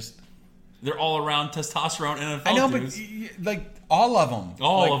Network. They're all around testosterone NFL I know, dudes. but like all of them.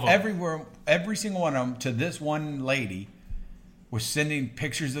 All of them. Everywhere, every single one of them to this one lady was sending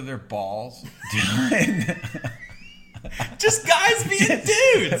pictures of their balls. Just guys being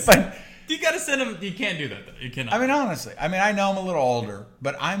dudes. But you got got to send him. You can't do that. Though. You cannot. I mean, honestly, I know I'm a little older,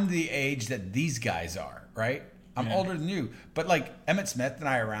 but I'm the age that these guys are, right? I'm older than you. But like Emmett Smith and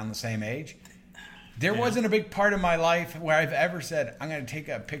I are around the same age. There wasn't a big part of my life where I've ever said, I'm going to take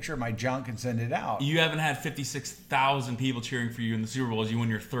a picture of my junk and send it out. You haven't had 56,000 people cheering for you in the Super Bowl as you win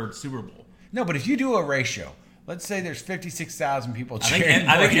your third Super Bowl. No, but if you do a ratio, let's say there's 56,000 people cheering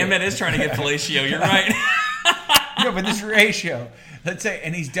I think Emmett is trying to get fellatio. You're right. No, but this ratio, let's say,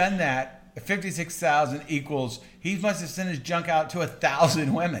 and he's done that, 56,000 equals, he must have sent his junk out to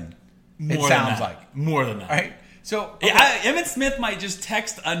 1,000 women. More than that. Right? So Emmett Smith might just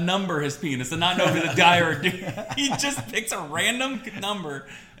text a number his penis and not know if it's a guy or a dude. He just picks a random number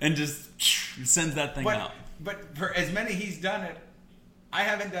and just sends that thing out. But for as many he's done it, I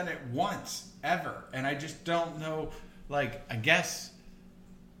haven't done it once ever, and I just don't know. Like, I guess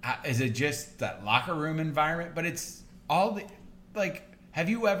is it just that locker room environment? But it's all the like. Have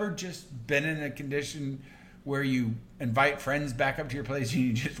you ever just been in a condition where you invite friends back up to your place and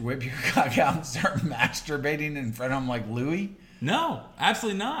you just whip your cock out and start masturbating in front of them like Louis? No,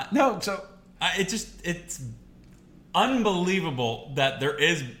 absolutely not. No, so it's unbelievable that there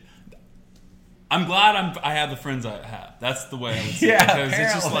is. I'm glad I have the friends I have. That's the way I would say it. Because apparently.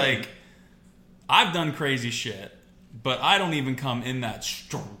 It's just like I've done crazy shit, but I don't even come in that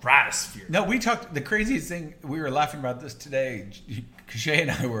stratosphere. No, we talked. The craziest thing, we were laughing about this today. Shay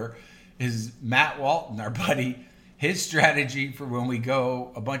and I were. Is Matt Walton, our buddy, his strategy for when we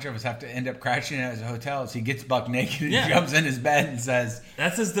go, a bunch of us have to end up crashing at his hotel, is he gets buck naked and jumps in his bed and says...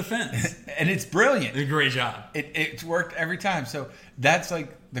 That's his defense. And it's brilliant. It's a great job. It's worked every time. So that's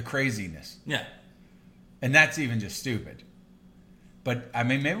like the craziness. Yeah. And that's even just stupid. But, I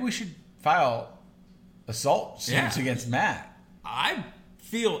mean, maybe we should file assault suits against Matt. I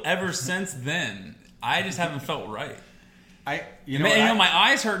feel ever since then, I just haven't felt right. My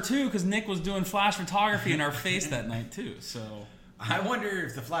eyes hurt too because Nick was doing flash photography in our face that night too. So I wonder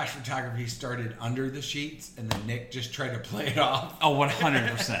if the flash photography started under the sheets and then Nick just tried to play it off. Oh,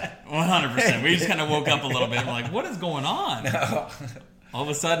 100%, 100%. We just kind of woke up a little bit and we're like, "What is going on?" No. All of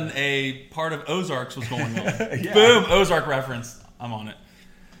a sudden, a part of Ozarks was going on. Boom, Ozark reference. I'm on it.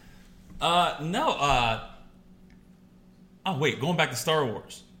 Oh wait, going back to Star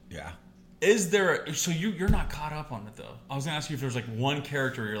Wars. Yeah. Is there so you're not caught up on it though? I was gonna ask you if there's like one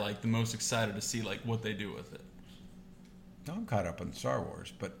character you're like the most excited to see like what they do with it. No, I'm caught up on Star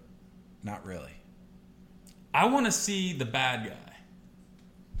Wars, but not really. I want to see the bad guy,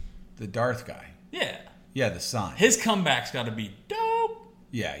 the Darth guy. Yeah, the son. His comeback's got to be dope.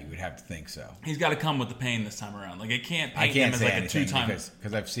 Yeah, you would have to think so. He's got to come with the pain this time around. Like it can't. I can't him say as like anything a 2-time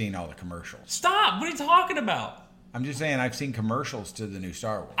because I've seen all the commercials. Stop! What are you talking about? I'm just saying I've seen commercials to the new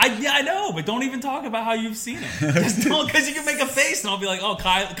Star Wars. I know, but don't even talk about how you've seen it. Just don't, because you can make a face and I'll be like, oh,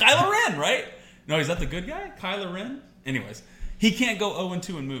 Kylo Ren, right? No, is that the good guy? Kylo Ren? Anyways, he can't go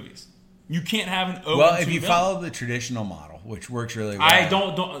 0-2 in movies. You can't have an 0-2 Well, if you follow the traditional model, which works really well. I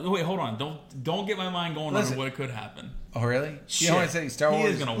don't wait, hold on. Don't get my mind going on what could happen. Oh, really? Shit. You don't want to say Star Wars? He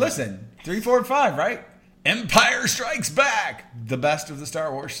is gonna Listen, 3, 4, and 5, right? Empire Strikes Back, the best of the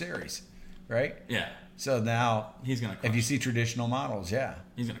Star Wars series, right? Yeah. So now, he's gonna crush if you see traditional models,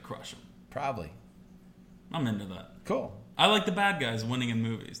 he's gonna crush him. Probably. I'm into that. Cool. I like the bad guys winning in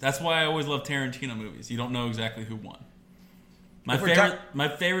movies. That's why I always love Tarantino movies. You don't know exactly who won. My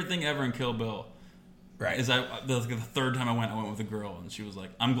favorite thing ever in Kill Bill, right? Is the third time I went with a girl, and she was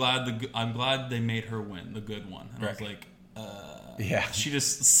like, "I'm glad they made her win, the good one." And I was like, yeah. She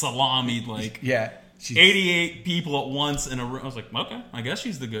just salamied like 88 people at once in a room. I was like, okay, I guess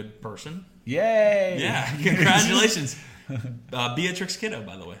she's the good person. Yay! Yeah, congratulations. Beatrix Kiddo,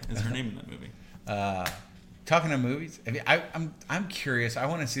 by the way, is her name in that movie. Talking of movies, I'm curious. I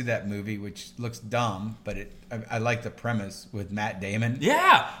want to see that movie, which looks dumb, but I like the premise with Matt Damon.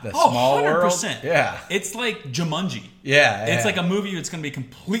 Yeah, the Small 100%. World. Yeah, it's like Jumanji. Yeah, it's like a movie that's going to be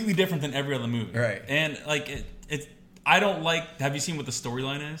completely different than every other movie. Right, and like it's. I don't like. Have you seen what the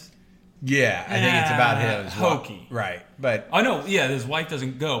storyline is? Yeah, I think it's about his hokey, right? But I know, yeah, his wife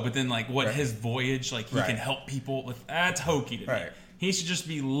doesn't go, but then like his voyage, like he can help people with that's hokey to me. He should just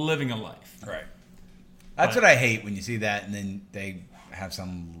be living a life, right? That's what I hate when you see that, and then they have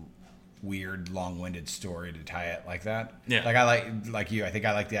some weird, long-winded story to tie it like that. Yeah, like I like you. I think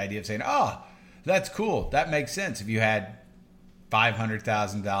I like the idea of saying, "Oh, that's cool. That makes sense." If you had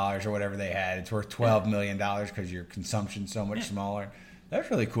 $500,000 or whatever they had, it's worth $12 million because your consumption's so much smaller. That's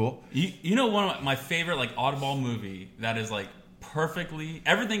really cool. You know, one of my favorite like oddball movie that is like perfectly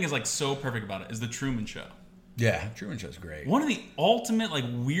everything is like so perfect about it is The Truman Show. Yeah, Truman Show's great. One of the ultimate like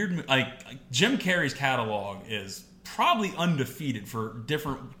weird like Jim Carrey's catalog is probably undefeated for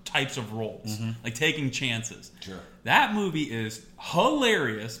different types of roles, like taking chances. Sure. That movie is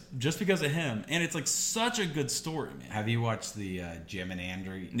hilarious just because of him, and it's like such a good story, man. Have you watched the Jim and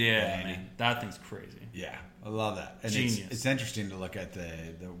Andy? Yeah, man, that thing's crazy. Yeah, I love that. And Genius. It's interesting to look at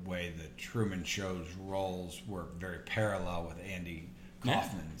the way the Truman Show's roles were very parallel with Andy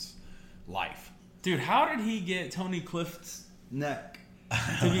Kaufman's life. Dude, how did he get Tony Clift's neck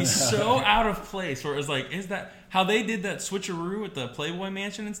to be so out of place? Where it was like, is that how they did that switcheroo with the Playboy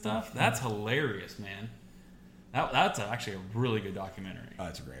Mansion and stuff? That's hilarious, man. That's actually a really good documentary. Oh,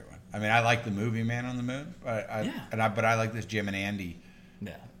 that's a great one. I mean, I like the movie Man on the Moon, but I like this Jim and Andy.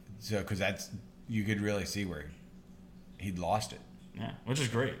 Yeah. So because you could really see where he'd lost it. Yeah, which is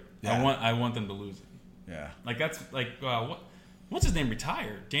great. Yeah. I want them to lose it. Yeah. Like that's like what's his name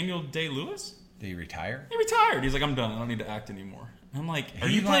retired? Daniel Day-Lewis? Did he retire? He retired. He's like, I'm done. I don't need to act anymore. I'm like, are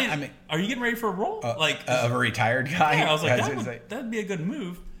you playing? Are you getting ready for a role? Of a retired guy? Yeah, I was like, that'd be a good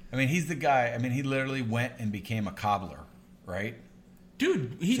move. I mean, he's the guy. I mean, he literally went and became a cobbler, right?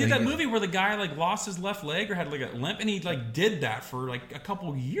 Dude, he did that movie where the guy like lost his left leg or had like a limp, and he like did that for like a couple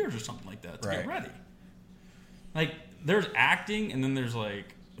of years or something like that to get ready. Like, there's acting, and then there's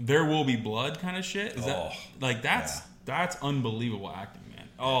like There Will Be Blood kind of shit. Is that like that's unbelievable acting, man.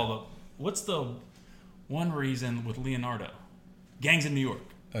 Oh, what's the one reason with Leonardo? Gangs in New York.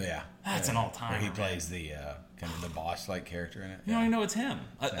 Oh yeah, that's an all-time. Where he plays the kind of the boss-like character in it. You don't even know it's him.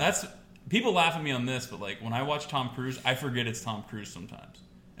 That's people laugh at me on this, but like when I watch Tom Cruise, I forget it's Tom Cruise sometimes,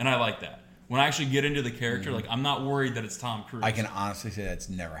 and I like that. When I actually get into the character, like I'm not worried that it's Tom Cruise. I can honestly say that's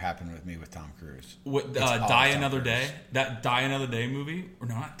never happened with me with Tom Cruise. Die Another Day? That Die Another Day movie? Or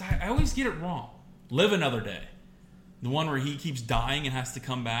no, not Die. I always get it wrong. Live Another Day. The one where he keeps dying and has to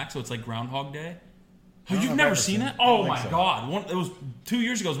come back, so it's like Groundhog Day. Oh, you've never seen that? Oh my God! It was 2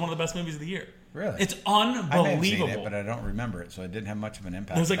 years ago. It was one of the best movies of the year. Really? It's unbelievable. I may have seen it, but I don't remember it, so it didn't have much of an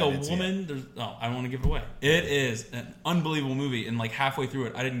impact. There's like a woman. I don't want to give it away. It is an unbelievable movie, and like halfway through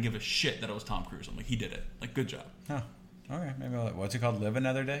it, I didn't give a shit that it was Tom Cruise. I'm like, he did it. Like, good job. Huh. Okay, maybe what's it called? Live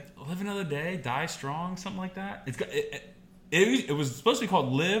Another Day? Live Another Day, Die Strong, something like that. It was supposed to be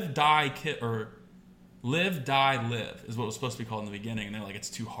called Live, Die, or Live, Die, Live is what it was supposed to be called in the beginning, and they're like, it's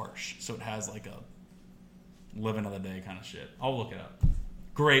too harsh, so it has like a Live Another Day kind of shit. I'll look it up.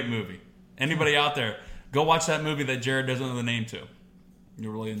 Great movie. Anybody out there, go watch that movie that Jared doesn't know the name to.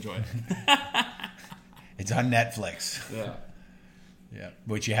 You'll really enjoy it. It's on Netflix. Yeah. Yeah,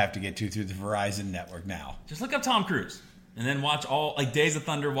 which you have to get to through the Verizon network now. Just look up Tom Cruise. And then watch all, like Days of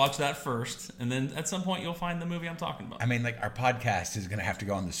Thunder, watch that first. And then at some point you'll find the movie I'm talking about. I mean, like, our podcast is going to have to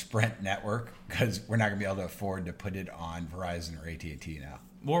go on the Sprint network because we're not going to be able to afford to put it on Verizon or AT&T now.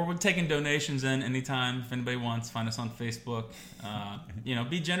 Or we're taking donations in anytime. If anybody wants, find us on Facebook.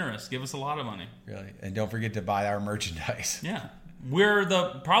 Be generous. Give us a lot of money. Really? And don't forget to buy our merchandise. Yeah. We're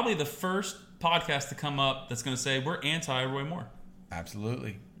probably the first podcast to come up that's going to say we're anti-Roy Moore.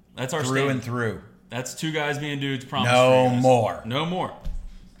 Absolutely. That's our through stand. And through. That's two guys being dudes. Promise. No more. No more.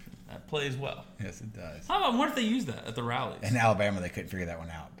 That plays well. Yes, it does. I wonder if they use that at the rallies. In Alabama, they couldn't figure that one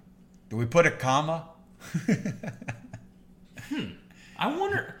out. Do we put a comma? I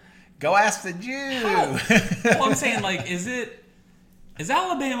wonder. Go ask the Jew. Well, I'm saying, like, is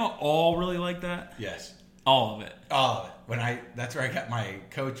Alabama all really like that? Yes. All of it. All of it. That's where I got my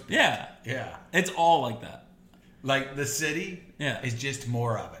coach. Picked. Yeah. Yeah. It's all like that. Like the city. Yeah. Is just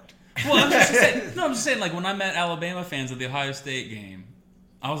more of it. Well, I'm just saying, like, when I met Alabama fans at the Ohio State game,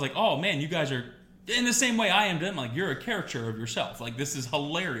 I was like, oh man, you guys are in the same way I am to them. Like, you're a caricature of yourself. Like, this is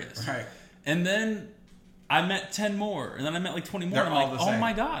hilarious. Right. And then I met 10 more, and then I met like 20 more. They're and I'm all like, the same. Oh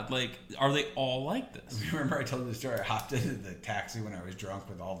my God, like, are they all like this? Remember I told you the story? I hopped into the taxi when I was drunk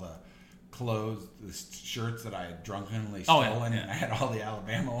with all the clothes, the shirts that I had drunkenly stolen, and I had all the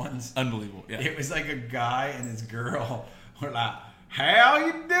Alabama ones. Unbelievable. Yeah. It was like a guy and his girl were like, how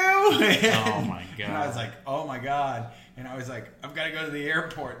you doing? Oh my God. And I was like, oh my God. And I was like, I've got to go to the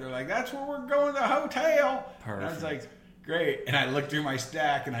airport. They're like, that's where we're going, the hotel. Perfect. And I was like, great. And I looked through my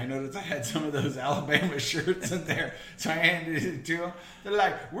stack and I noticed I had some of those Alabama shirts in there. So I handed it to them. They're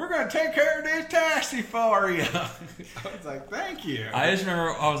like, we're going to take care of this taxi for you. I was like, thank you. I just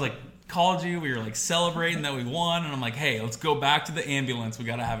remember I was like, called you. We were like celebrating that we won. And I'm like, hey, let's go back to the ambulance. We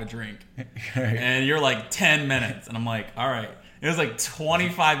got to have a drink. And you're like 10 minutes. And I'm like, all right. It was like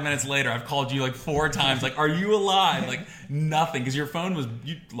 25 minutes later. I've called you like 4 times. Like, are you alive? Like, nothing. Because your phone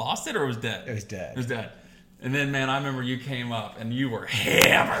you lost it or it was dead? It was dead. It was dead. And then, man, I remember you came up and you were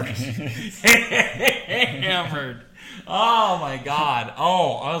hammered. Hammered. Oh, my God.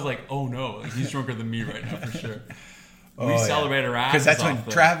 Oh, I was like, oh, no. Like, he's drunker than me right now for sure. We celebrated our asses because that's when off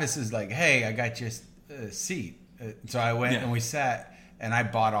Travis is like, hey, I got you a seat. So I went and we sat, and I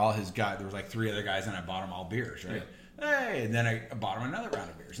bought all his guys. There was like 3 other guys, and I bought them all beers, right? Yeah. Hey, and then I bought him another round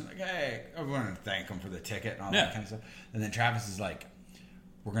of beers. And like, hey, I wanted to thank him for the ticket and all that kind of stuff. And then Travis is like,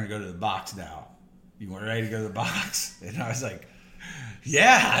 we're going to go to the box now. You want ready to go to the box? And I was like,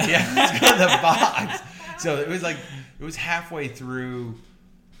 yeah, let's go to the box. So it was halfway through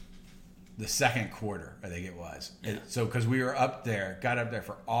the second quarter, I think it was. Yeah. So because we were got up there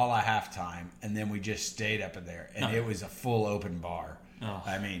for all of halftime, and then we just stayed up in there, and it was a full open bar. Oh.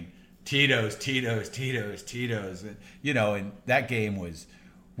 I mean, Tito's. And, and that game was,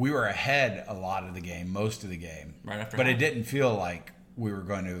 we were ahead a lot of the game, most of the game. Right after but it didn't feel like we were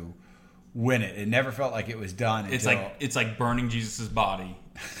going to win it. It never felt like it was done. It's like burning Jesus' body.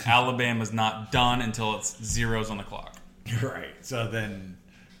 Alabama's not done until it's zeros on the clock. Right. So then,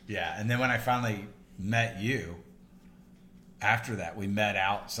 and then when I finally met you, after that, we met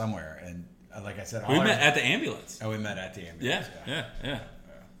out somewhere. And like I said, we met at the ambulance. Oh, we met at the ambulance. Yeah.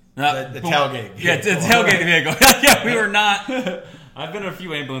 The tailgate. Yeah, the tailgate vehicle. Yeah, we were not. I've been in a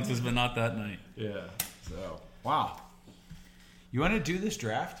few ambulances, but not that night. Yeah. So, wow. You want to do this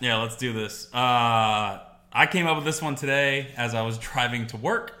draft? Yeah, let's do this. I came up with this one today as I was driving to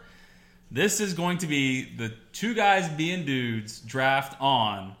work. This is going to be the 2 guys being dudes draft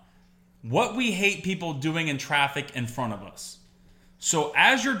on what we hate people doing in traffic in front of us. So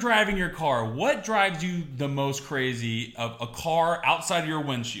as you're driving your car, what drives you the most crazy of a car outside of your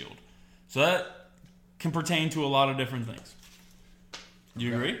windshield? So that can pertain to a lot of different things. Do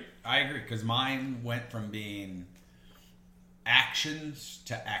you agree? I agree, because mine went from being actions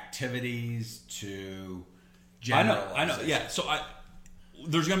to activities to general. I know. Yeah. So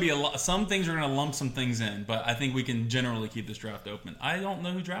there's going to be some things are going to lump some things in, but I think we can generally keep this draft open. I don't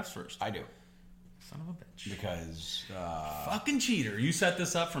know who drafts first. I do. Son of a bitch. Because fucking cheater. You set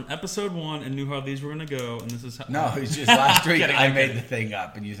this up from episode 1 and knew how these were going to go, and this is how. No, it's just last week I made the thing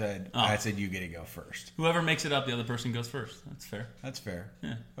up, and you said I said you get to go first. Whoever makes it up, the other person goes first. That's fair. That's fair.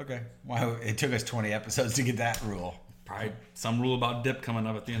 Yeah. Okay. Wow, it took us 20 episodes to get that rule. Probably some rule about dip coming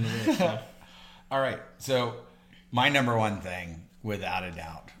up at the end of this. So. All right. So my number one thing, without a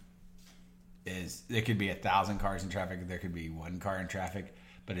doubt, is there could be 1,000 cars in traffic. There could be 1 car in traffic,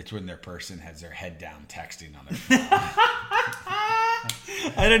 but it's when their person has their head down texting on their phone.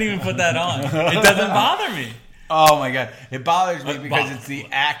 I didn't even put that on. It doesn't bother me. Oh my God. It bothers me because it's the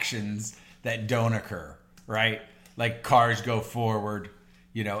actions that don't occur, right? Like cars go forward,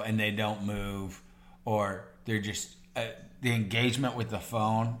 and they don't move, or they're just the engagement with the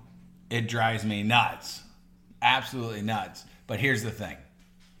phone. It drives me nuts. Absolutely nuts. But here's the thing.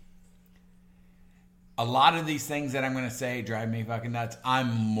 A lot of these things that I'm going to say drive me fucking nuts.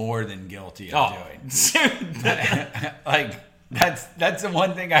 I'm more than guilty of doing. Like, that's the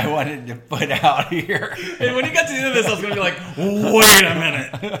one thing I wanted to put out here. And when you got to the end of this, I was going to be like, wait a minute.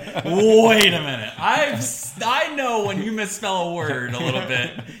 I know when you misspell a word a little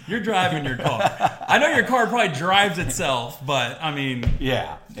bit, you're driving your car. I know your car probably drives itself, but I mean.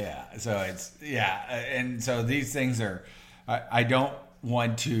 Yeah. So and so these things are, I don't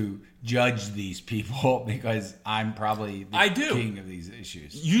want to judge these people because I'm probably the king of these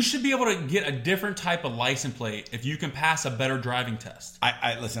issues. You should be able to get a different type of license plate if you can pass a better driving test.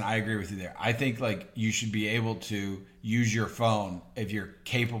 Listen, I agree with you there. I think you should be able to use your phone if you're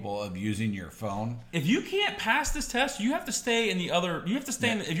capable of using your phone. If you can't pass this test, you have to stay in the other. You have to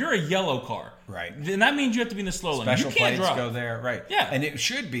stay in. If you're a yellow car, right, then that means you have to be in the slow lane. Special you can't plates drive. Go there, right? Yeah, and it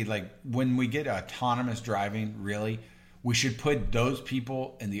should be like when we get autonomous driving. Really, we should put those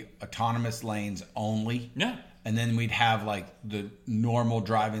people in the autonomous lanes only. Yeah, and then we'd have the normal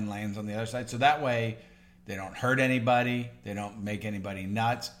driving lanes on the other side, so that way they don't hurt anybody, they don't make anybody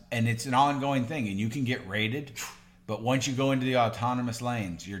nuts, and it's an ongoing thing. And you can get rated. But once you go into the autonomous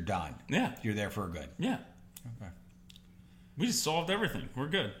lanes, you're done. Yeah. You're there for good. Yeah. Okay. We just solved everything. We're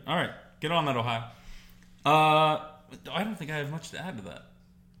good. All right. Get on that, Ohio. I don't think I have much to add to that.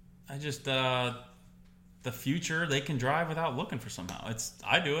 I just, the future, they can drive without looking for somehow.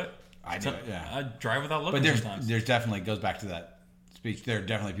 I do it. I do it, yeah. I drive without looking sometimes. There's definitely, goes back to that speech, there are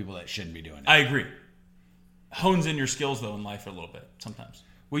definitely people that shouldn't be doing it. I agree. Hones in your skills, though, in life a little bit sometimes.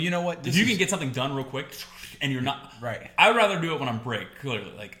 Well, you know what? If you can get something done real quick, and you're not right. I'd rather do it when I'm break,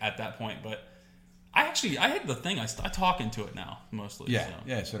 clearly, at that point. But I had the thing. I talk into it now mostly. Yeah, so.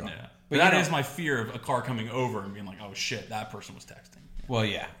 Yeah. So don't. Yeah. But that is my fear of a car coming over and being like, "Oh shit, that person was texting." Well,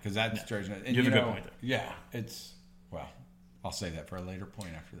 yeah, because that's you have a good point there. Yeah, I'll say that for a later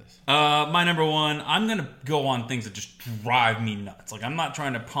point after this. My number one, I'm gonna go on things that just drive me nuts. I'm not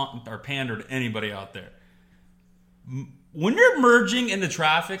trying to pump or pander to anybody out there. When you're merging into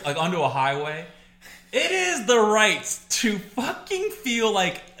traffic, onto a highway, It is the right to fucking feel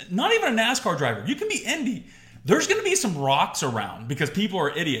like, not even a NASCAR driver. You can be Indy. There's going to be some rocks around because people are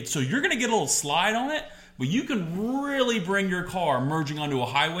idiots. So you're going to get a little slide on it, but you can really bring your car merging onto a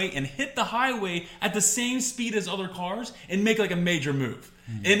highway and hit the highway at the same speed as other cars and make like a major move.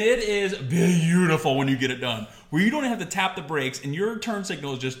 And it is beautiful when you get it done, where you don't have to tap the brakes and your turn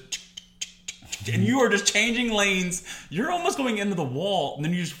signal is just, and you are just changing lanes. You're almost going into the wall, and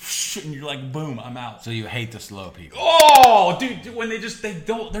then you just, and you're like, boom, I'm out. So you hate the slow people. Oh, dude, when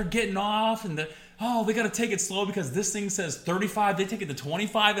they're getting off, and they got to take it slow because this thing says 35. They take it to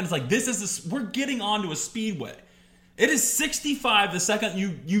 25, and it's like, we're getting onto a speedway. It is 65 the second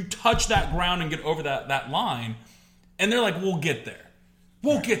you touch that ground and get over that line, and they're like, we'll get there.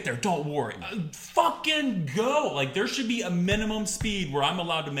 We'll get there. Don't worry. Fucking go. Like, there should be a minimum speed where I'm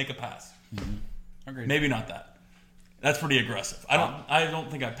allowed to make a pass. Mm-hmm. Agreed. Maybe not that. That's pretty aggressive. I don't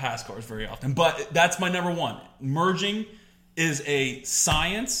think I pass cars very often, but that's my number one. Merging is a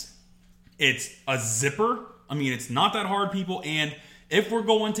science. It's a zipper. I mean, it's not that hard, people. And if we're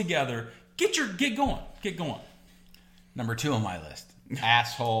going together, get going. Number 2 on my list.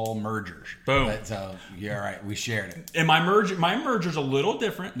 Asshole mergers. Boom. So you're all right. We shared it. And my merger's a little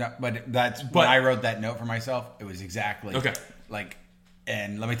different. No, but when I wrote that note for myself, it was exactly okay. Like,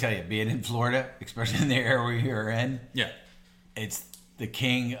 and let me tell you, being in Florida, especially in the area we are in, it's the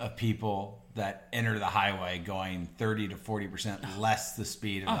king of people that enter the highway going 30 to 40% less the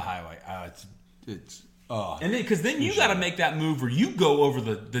speed of the highway. And because then you got to make that move where you go over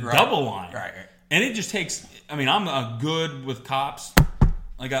the double line. Right. And it just takes, I mean, I'm good with cops.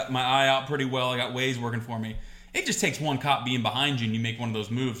 I got my eye out pretty well. I got Waze working for me. It just takes one cop being behind you and you make one of those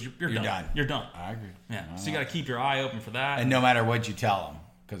moves. You're done. You're done. I agree. Yeah. So you got to keep your eye open for that. And no matter what you tell them,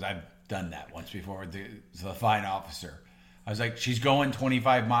 because I've done that once before with the fine officer. I was like, she's going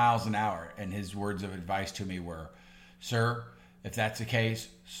 25 miles an hour. And his words of advice to me were, sir, if that's the case,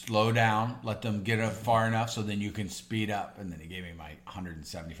 slow down, let them get up far enough so then you can speed up. And then he gave me my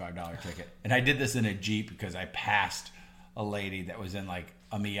 $175 ticket. And I did this in a Jeep because I passed a lady that was in like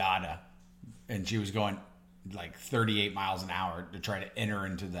a Miata, and she was going like 38 miles an hour to try to enter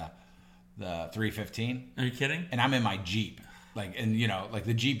into the 315. Are you kidding? And I'm in my Jeep. Like, and you know, like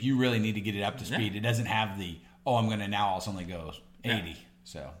the Jeep, you really need to get it up to speed. It doesn't have the, I'm going to now also only go 80. Yeah.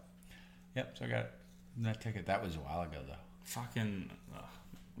 So, yep. So I got that ticket. That was a while ago though. Fucking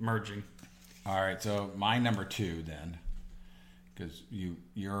merging. All right, so my number 2 then, because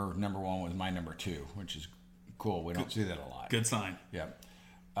your number 1 was my number 2, which is cool. We don't see that a lot. Good sign. Yep.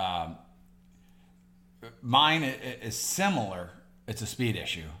 Mine is similar. It's a speed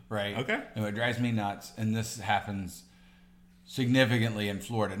issue, right? Okay. And it drives me nuts, and this happens significantly in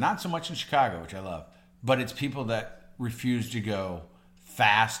Florida. Not so much in Chicago, which I love, but it's people that refuse to go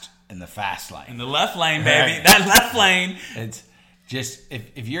fast in the fast lane. In the left lane, baby. Right. That left lane. It's just,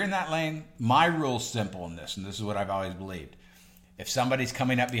 if you're in that lane, my rule's simple in this, and this is what I've always believed. If somebody's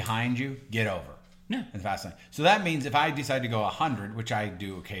coming up behind you, get over. Yeah. In the fast lane. So that means if I decide to go 100, which I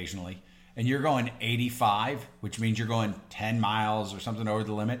do occasionally, and you're going 85, which means you're going 10 miles or something over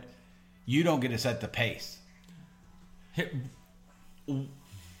the limit, you don't get to set the pace. So go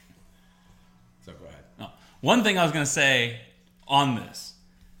ahead. No. One thing I was going to say on this.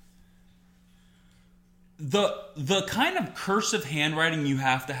 The kind of cursive handwriting you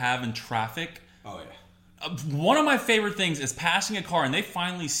have to have in traffic. Oh, yeah. One of my favorite things is passing a car and they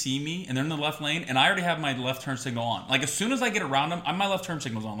finally see me and they're in the left lane and I already have my left turn signal on. Like as soon as I get around them, my left turn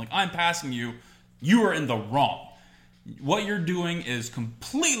signal's on. Like I'm passing you. You are in the wrong. What you're doing is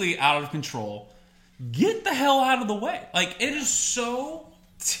completely out of control. Get the hell out of the way. Like it is so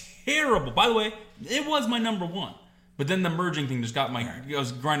terrible. By the way, it was my number 1. But then the merging thing just got I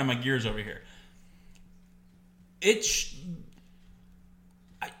was grinding my gears over here.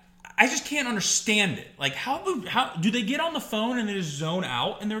 I just can't understand it. Like, how do they get on the phone and they just zone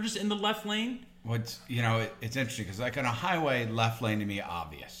out and they're just in the left lane? Well, it's interesting because like on a highway, left lane to me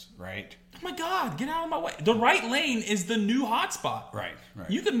obvious, right? Oh my God, get out of my way. The right lane is the new hotspot. Right.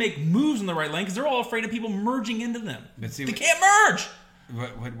 You can make moves in the right lane because they're all afraid of people merging into them. But see, they can't merge.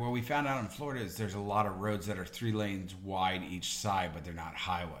 What we found out in Florida is there's a lot of roads that are 3 lanes wide each side, but they're not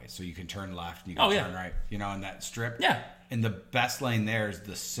highways. So you can turn left and you can turn right, in that strip. Yeah. And the best lane there is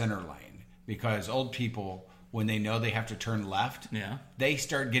the center lane because old people, when they know they have to turn left, they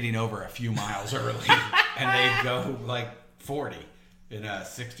start getting over a few miles early and they go like 40 in a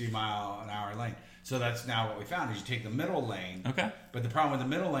 60-mile-an-hour lane. So that's now what we found is you take the middle lane. Okay. But the problem with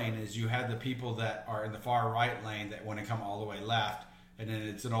the middle lane is you have the people that are in the far right lane that want to come all the way left. and then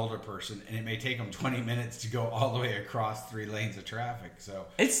it's an older person, and it may take them 20 minutes to go all the way across 3 lanes of traffic. So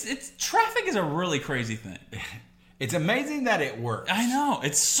it's traffic is a really crazy thing. It's amazing that it works. I know.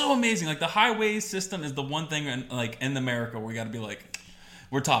 It's so amazing. Like, the highway system is the one thing in America where we got to be like,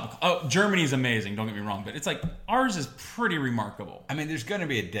 we're topical. Oh, Germany's amazing, don't get me wrong, but it's like ours is pretty remarkable. I mean, there's going to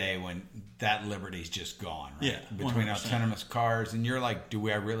be a day when that liberty's just gone, right? Yeah, Between 100%. autonomous cars, and you're like, do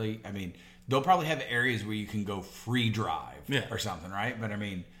I really? I mean, they'll probably have areas where you can go free drive or something, right? But I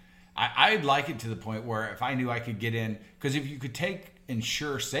mean, I'd like it to the point where if I knew I could get in, because if you could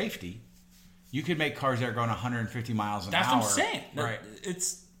ensure safety, you could make cars that are going 150 miles an hour. That's what I'm saying. Right.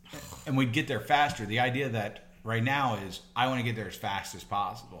 And we'd get there faster. The idea that right now is I want to get there as fast as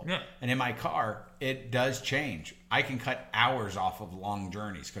possible. Yeah. And in my car, it does change. I can cut hours off of long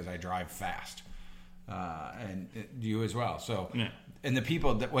journeys because I drive fast. And you as well. So, and the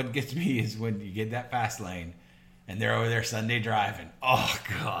people, what gets me is when you get that fast lane and they're over there Sunday driving. Oh,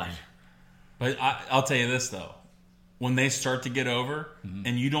 God. But I'll tell you this, though. When they start to get over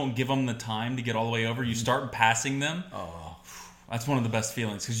and you don't give them the time to get all the way over, you start passing them. Oh, that's one of the best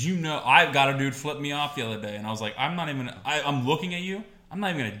feelings. Because I got a dude flip me off the other day, and I was like, I'm looking at you. I'm not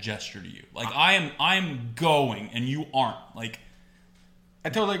even going to gesture to you. Like, I'm going, and you aren't. Like, I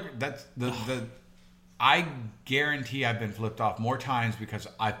totally agree. That's I guarantee I've been flipped off more times because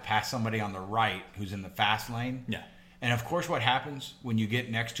I've passed somebody on the right who's in the fast lane. Yeah. And of course, what happens when you get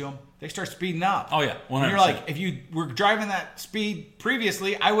next to them? They start speeding up. Oh, yeah. 100%. And you're like, if you were driving that speed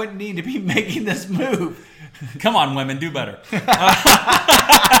previously, I wouldn't need to be making this move. Come on, women, do better.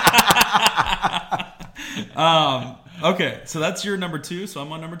 Okay, so that's your number 2. So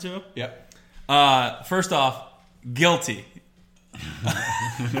I'm on number 2. Yep. First off, guilty.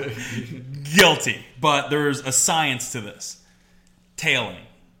 Guilty. But there's a science to this. Tailing. Okay.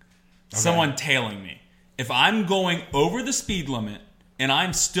 Someone tailing me. If I'm going over the speed limit and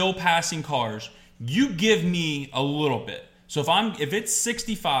I'm still passing cars, you give me a little bit. So if it's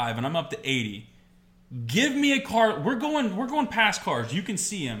 65 and I'm up to 80, give me a car. We're going past cars. You can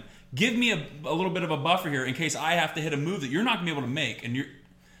see them. Give me a little bit of a buffer here in case I have to hit a move that you're not going to be able to make.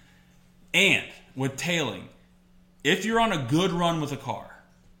 And with tailing, if you're on a good run with a car,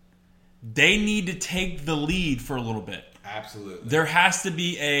 they need to take the lead for a little bit. Absolutely. There has to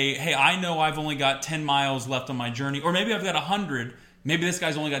be hey, I know I've only got 10 miles left on my journey, or maybe I've got 100. Maybe this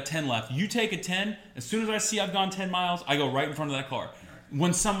guy's only got 10 left. You take a 10. As soon as I see I've gone 10 miles, I go right in front of that car. Right.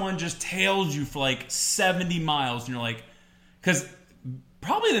 When someone just tails you for like 70 miles, and you're like, because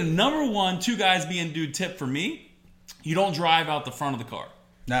probably the number 1, 2 guys being dude tip for me, you don't drive out the front of the car.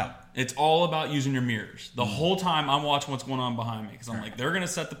 No. It's all about using your mirrors. The whole time I'm watching what's going on behind me because I'm like, they're going to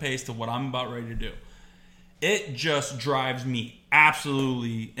set the pace to what I'm about ready to do. It just drives me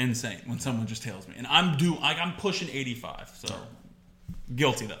absolutely insane when someone just tails me. And I'm pushing 85. So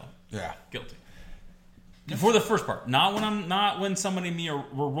guilty though. Yeah. Guilty. For the first part. Not when somebody and me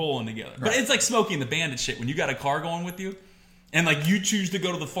we're rolling together. Right. But it's like Smokey and the Bandit shit. When you got a car going with you and like you choose to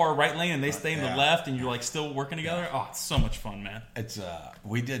go to the far right lane and they stay in the left and you're like still working together. Oh, it's so much fun, man. It's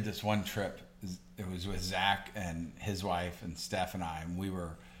we did this one trip. It was with Zach and his wife and Steph and I, and we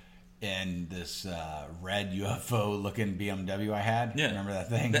were in this red UFO looking BMW I had. Yeah. Remember that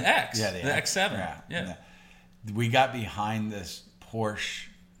thing? The X. Yeah, the X7. Yeah. We got behind this Porsche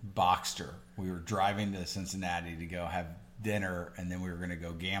Boxster. We were driving to Cincinnati to go have dinner, and then we were going to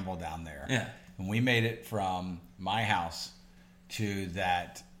go gamble down there. Yeah. And we made it from my house to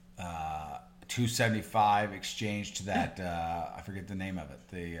that 275 exchange to that, I forget the name of it,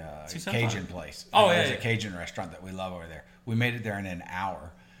 the Cajun place. Oh, There's a Cajun restaurant that we love over there. We made it there in an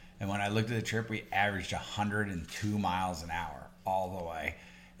hour. And when I looked at the trip, we averaged 102 miles an hour all the way.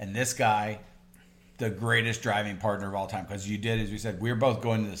 And this guy, the greatest driving partner of all time, because you did, as we said, we were both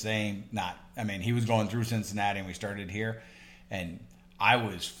going to the same, he was going through Cincinnati and we started here. And I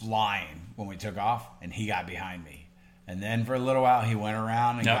was flying when we took off, and he got behind me. And then for a little while, he went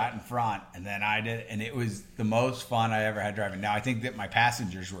around and got in front, and then I did. And it was the most fun I ever had driving. Now, I think that my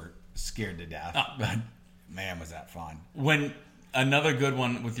passengers were scared to death, but man, was that fun. When another good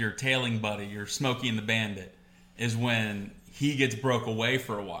one with your tailing buddy, your Smokey and the Bandit, is when he gets broke away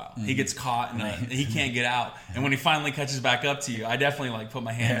for a while. He gets caught and he can't get out. And when he finally catches back up to you, I definitely put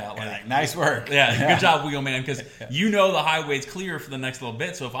my hand out. Like, nice work. Yeah, good job, Wheel Man, because you know the highway's clear for the next little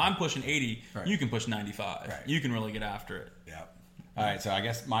bit. So if I'm pushing 80, you can push 95. Right. You can really get after it. Yeah. All right, so I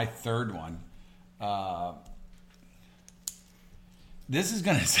guess my third one. This is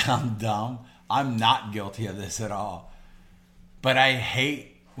going to sound dumb. I'm not guilty of this at all. But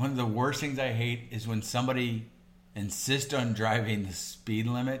one of the worst things I hate is when somebody insists on driving the speed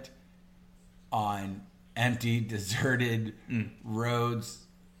limit on empty, deserted roads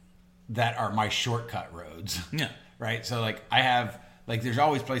that are my shortcut roads. Yeah. Right? So, like, I have, like, there's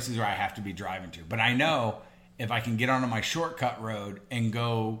always places where I have to be driving to. But I know if I can get onto my shortcut road and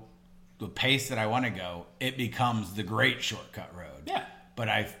go the pace that I want to go, it becomes the great shortcut road. Yeah. But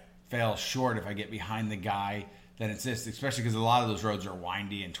I fail short if I get behind the guy that insists, especially because a lot of those roads are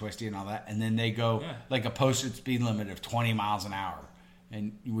windy and twisty and all that. And then they go like a posted speed limit of 20 miles an hour.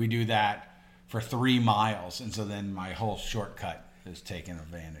 And we do that for 3 miles. And so then my whole shortcut is taken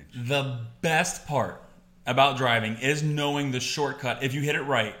advantage. The best part about driving is knowing the shortcut if you hit it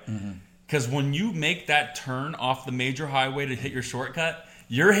right. Because when you make that turn off the major highway to hit your shortcut,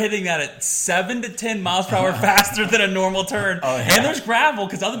 you're hitting that at 7 to 10 miles per hour faster than a normal turn. And there's gravel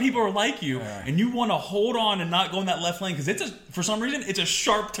because other people are like you. And you want to hold on and not go in that left lane because for some reason, it's a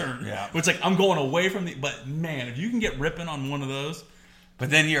sharp turn. Yeah. It's like, I'm going away from the... But man, if you can get ripping on one of those... But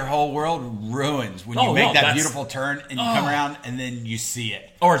then your whole world ruins when you make that beautiful turn and you come around and then you see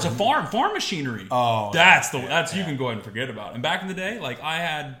it. Or it's a farm machinery. Oh, you can go ahead and forget about it. And back in the day, like I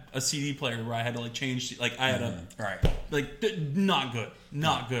had a CD player where I had to like change, like I had not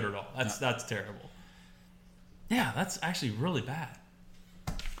good at all. That's terrible. Yeah, that's actually really bad.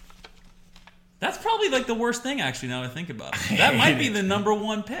 That's probably like the worst thing actually. Now I think about it, that might be the number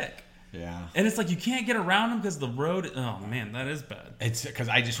one pick. Yeah. And it's like you can't get around them because the road... Oh, man, that is bad. It's because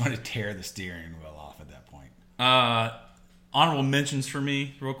I just want to tear the steering wheel off at that point. Honorable mentions for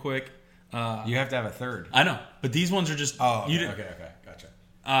me, real quick. You have to have a third. I know, but these ones are just... Okay, gotcha.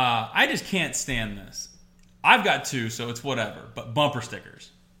 I just can't stand this. I've got 2, so it's whatever, but bumper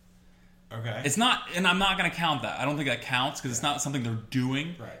stickers. Okay. It's not... And I'm not going to count that. I don't think that counts because it's not something they're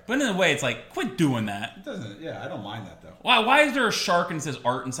doing. Right. But in a way, it's like, quit doing that. It doesn't... Yeah, I don't mind that, though. Why is there a shark and it says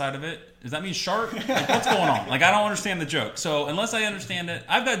art inside of it? Does that mean shark? Like, what's going on? Like, I don't understand the joke. So, unless I understand it,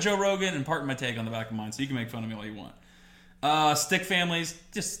 I've got Joe Rogan and Part My Take on the back of mine, so you can make fun of me all you want. Stick families,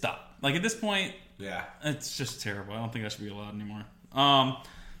 just stop. Like, at this point, it's just terrible. I don't think that should be allowed anymore.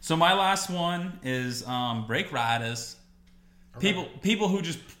 So, my last one is brake riders. Okay. People who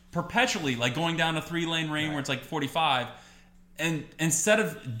just perpetually, like, going down a 3-lane lane where it's like 45, and instead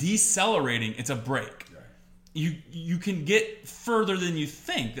of decelerating, it's a brake. You can get further than you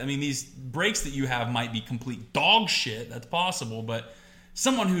think. I mean, these brakes that you have might be complete dog shit. That's possible, but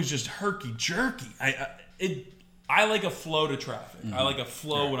someone who's just herky-jerky. I like a flow to traffic. I like a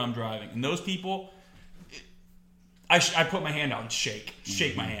flow when I'm driving. And those people, I put my hand out and shake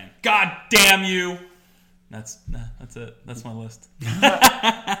my hand. God damn you! That's it. That's my list.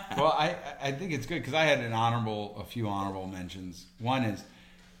 Well, I think it's good because I had a few honorable mentions. One is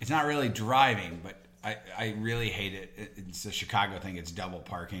it's not really driving, but I really hate it. It's a Chicago thing. It's double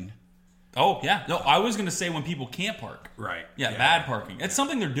parking. Oh, yeah. No, I was going to say when people can't park. Right. Yeah, bad parking. It's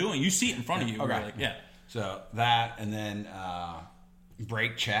something they're doing. You see it in front of you. Okay. Like, yeah. So that, and then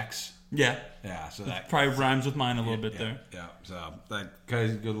brake checks. Yeah. Yeah. So that probably rhymes with mine a little bit there. Yeah. So that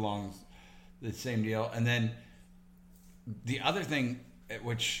goes along the same deal. And then the other thing,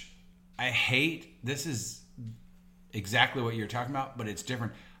 which I hate, this is exactly what you're talking about, but it's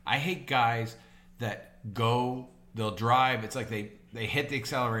different. I hate guys that they'll drive. It's like they hit the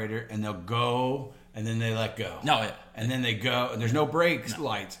accelerator and they'll go and then they let go. No, yeah. And then they go and there's no brakes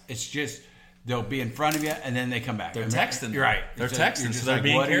lights. It's just they'll be in front of you and then they come back. They're texting. You're right. They're texting, so they're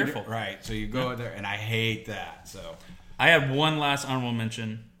being careful. Right. So you go there and I hate that. So I have one last honorable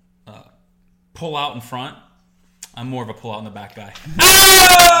mention. Pull out in front. I'm more of a pull out in the back guy.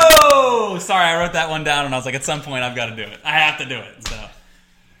 Oh! Sorry, I wrote that one down and I was like, at some point I've got to do it. I have to do it. So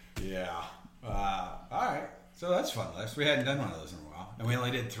yeah. All right. So that's fun list. We hadn't done one of those in a while. And we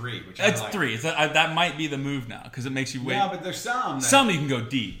only did 3. Which it's 3. That might be the move now because it makes you wait. Yeah, but there's some. Some you can go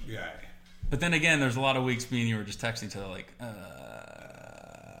deep. Yeah. But then again, there's a lot of weeks me and you were just texting each other like,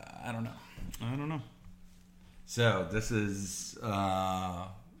 I don't know. So this is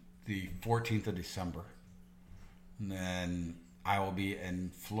the 14th of December. And then I will be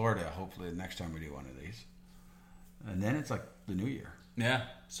in Florida, hopefully, the next time we do one of these. And then it's like the new year. Yeah.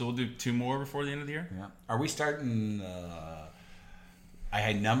 So we'll do 2 more before the end of the year? Yeah. Are we starting... I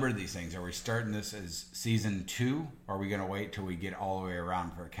had numbered these things. Are we starting this as season 2? Or are we going to wait till we get all the way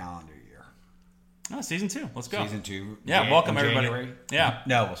around for a calendar year? Oh, season 2. Let's go. Season 2. Yeah, welcome everybody. January? Yeah.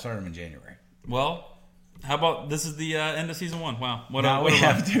 No, we'll start them in January. Well... How about this is the end of season 1? Wow. We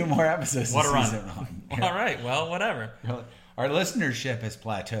have 2 more episodes. What a run. Season 1. All right. Well, whatever. Our listenership has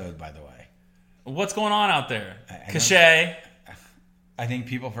plateaued, by the way. What's going on out there? Cachet. I think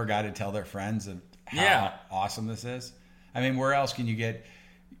people forgot to tell their friends of how awesome this is. I mean, where else can you get...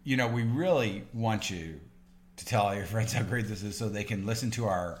 You know, we really want you to tell all your friends how great this is so they can listen to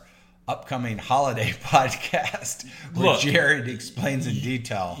our upcoming holiday podcast where Look, Jared explains in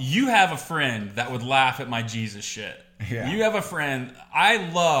detail. You have a friend that would laugh at my Jesus shit. Yeah. You have a friend.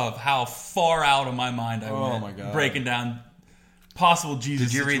 I love how far out of my mind I went my God. breaking down possible Jesus.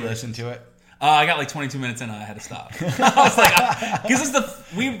 Did you situations. re-listen to it? I got like 22 minutes in and I had to stop. I was like, because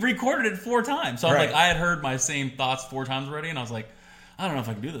we recorded it 4 times. So I was like, I had heard my same thoughts 4 times already. And I was like, I don't know if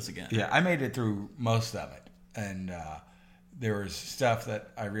I can do this again. Yeah, I made it through most of it. And there was stuff that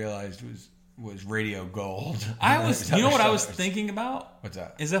I realized was radio gold. You know what I was thinking about? What's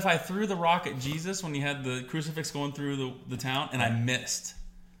that? Is if I threw the rock at Jesus when you had the crucifix going through the town and I missed.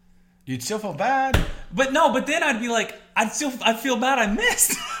 You'd still feel bad. But then I'd be like, I'd feel bad I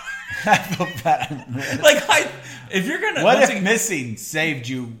missed. I feel bad. If you're gonna, what if missing saved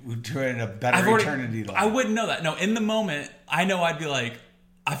you to a better eternity life? I wouldn't know that. No, in the moment, I know I'd be like,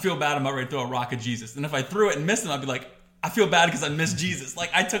 I feel bad. I'm about ready to throw a rock at Jesus. And if I threw it and missed him, I'd be like, I feel bad because I missed Jesus.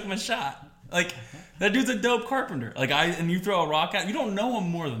 Like I took my shot. Like that dude's a dope carpenter. And you throw a rock at, you don't know him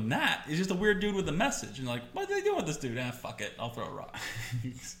more than that. He's just a weird dude with a message. And you're like, what are they doing with this dude? Fuck it, I'll throw a rock.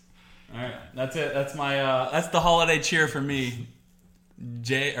 All right, that's it. That's my that's the holiday cheer for me.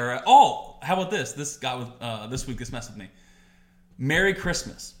 How about this? This got with this week. This messed with me. Merry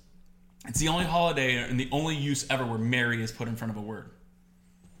Christmas. It's the only holiday and the only use ever where Merry is put in front of a word.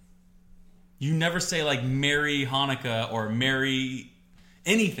 You never say like Merry Hanukkah or Merry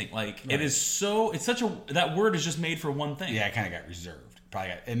anything. It is so. It's such a that word is just made for one thing. Yeah, it kind of got reserved.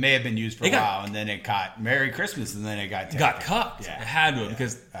 It may have been used for a while, and then it got Merry Christmas, and then it got cut. Yeah. It had to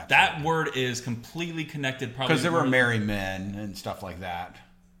because absolutely. That word is completely connected. Probably because there were merry men and stuff like that.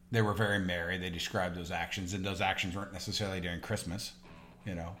 They were very merry. They described those actions, and those actions weren't necessarily during Christmas.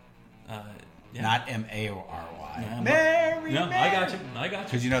 Not M-A-O-R-Y. Yeah, Merry. No, Merry. I got you.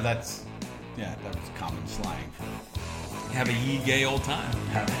 Because that was common slang for have a ye gay old time.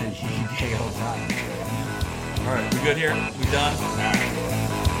 Have a ye gay old time. All right, we good here? We done? All right.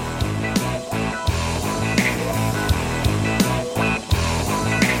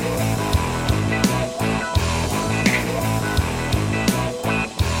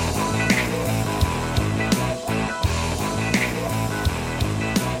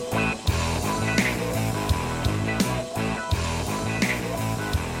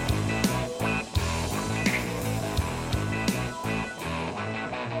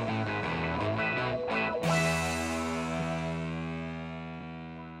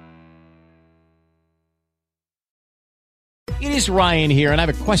 It is Ryan here, and I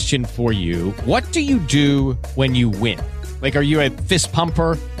have a question for you. What do you do when you win? Like, are you a fist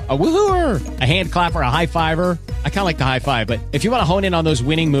pumper, a woohooer, a hand clapper, a high fiver? I kind of like the high five, but if you want to hone in on those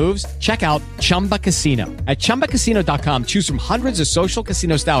winning moves, check out Chumba Casino. At ChumbaCasino.com, choose from hundreds of social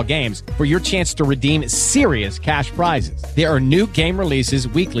casino-style games for your chance to redeem serious cash prizes. There are new game releases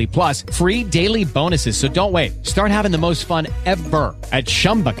weekly, plus free daily bonuses, so don't wait. Start having the most fun ever at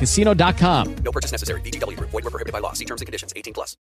ChumbaCasino.com. No purchase necessary. VGW Group. Void where prohibited by law. See terms and conditions. 18+.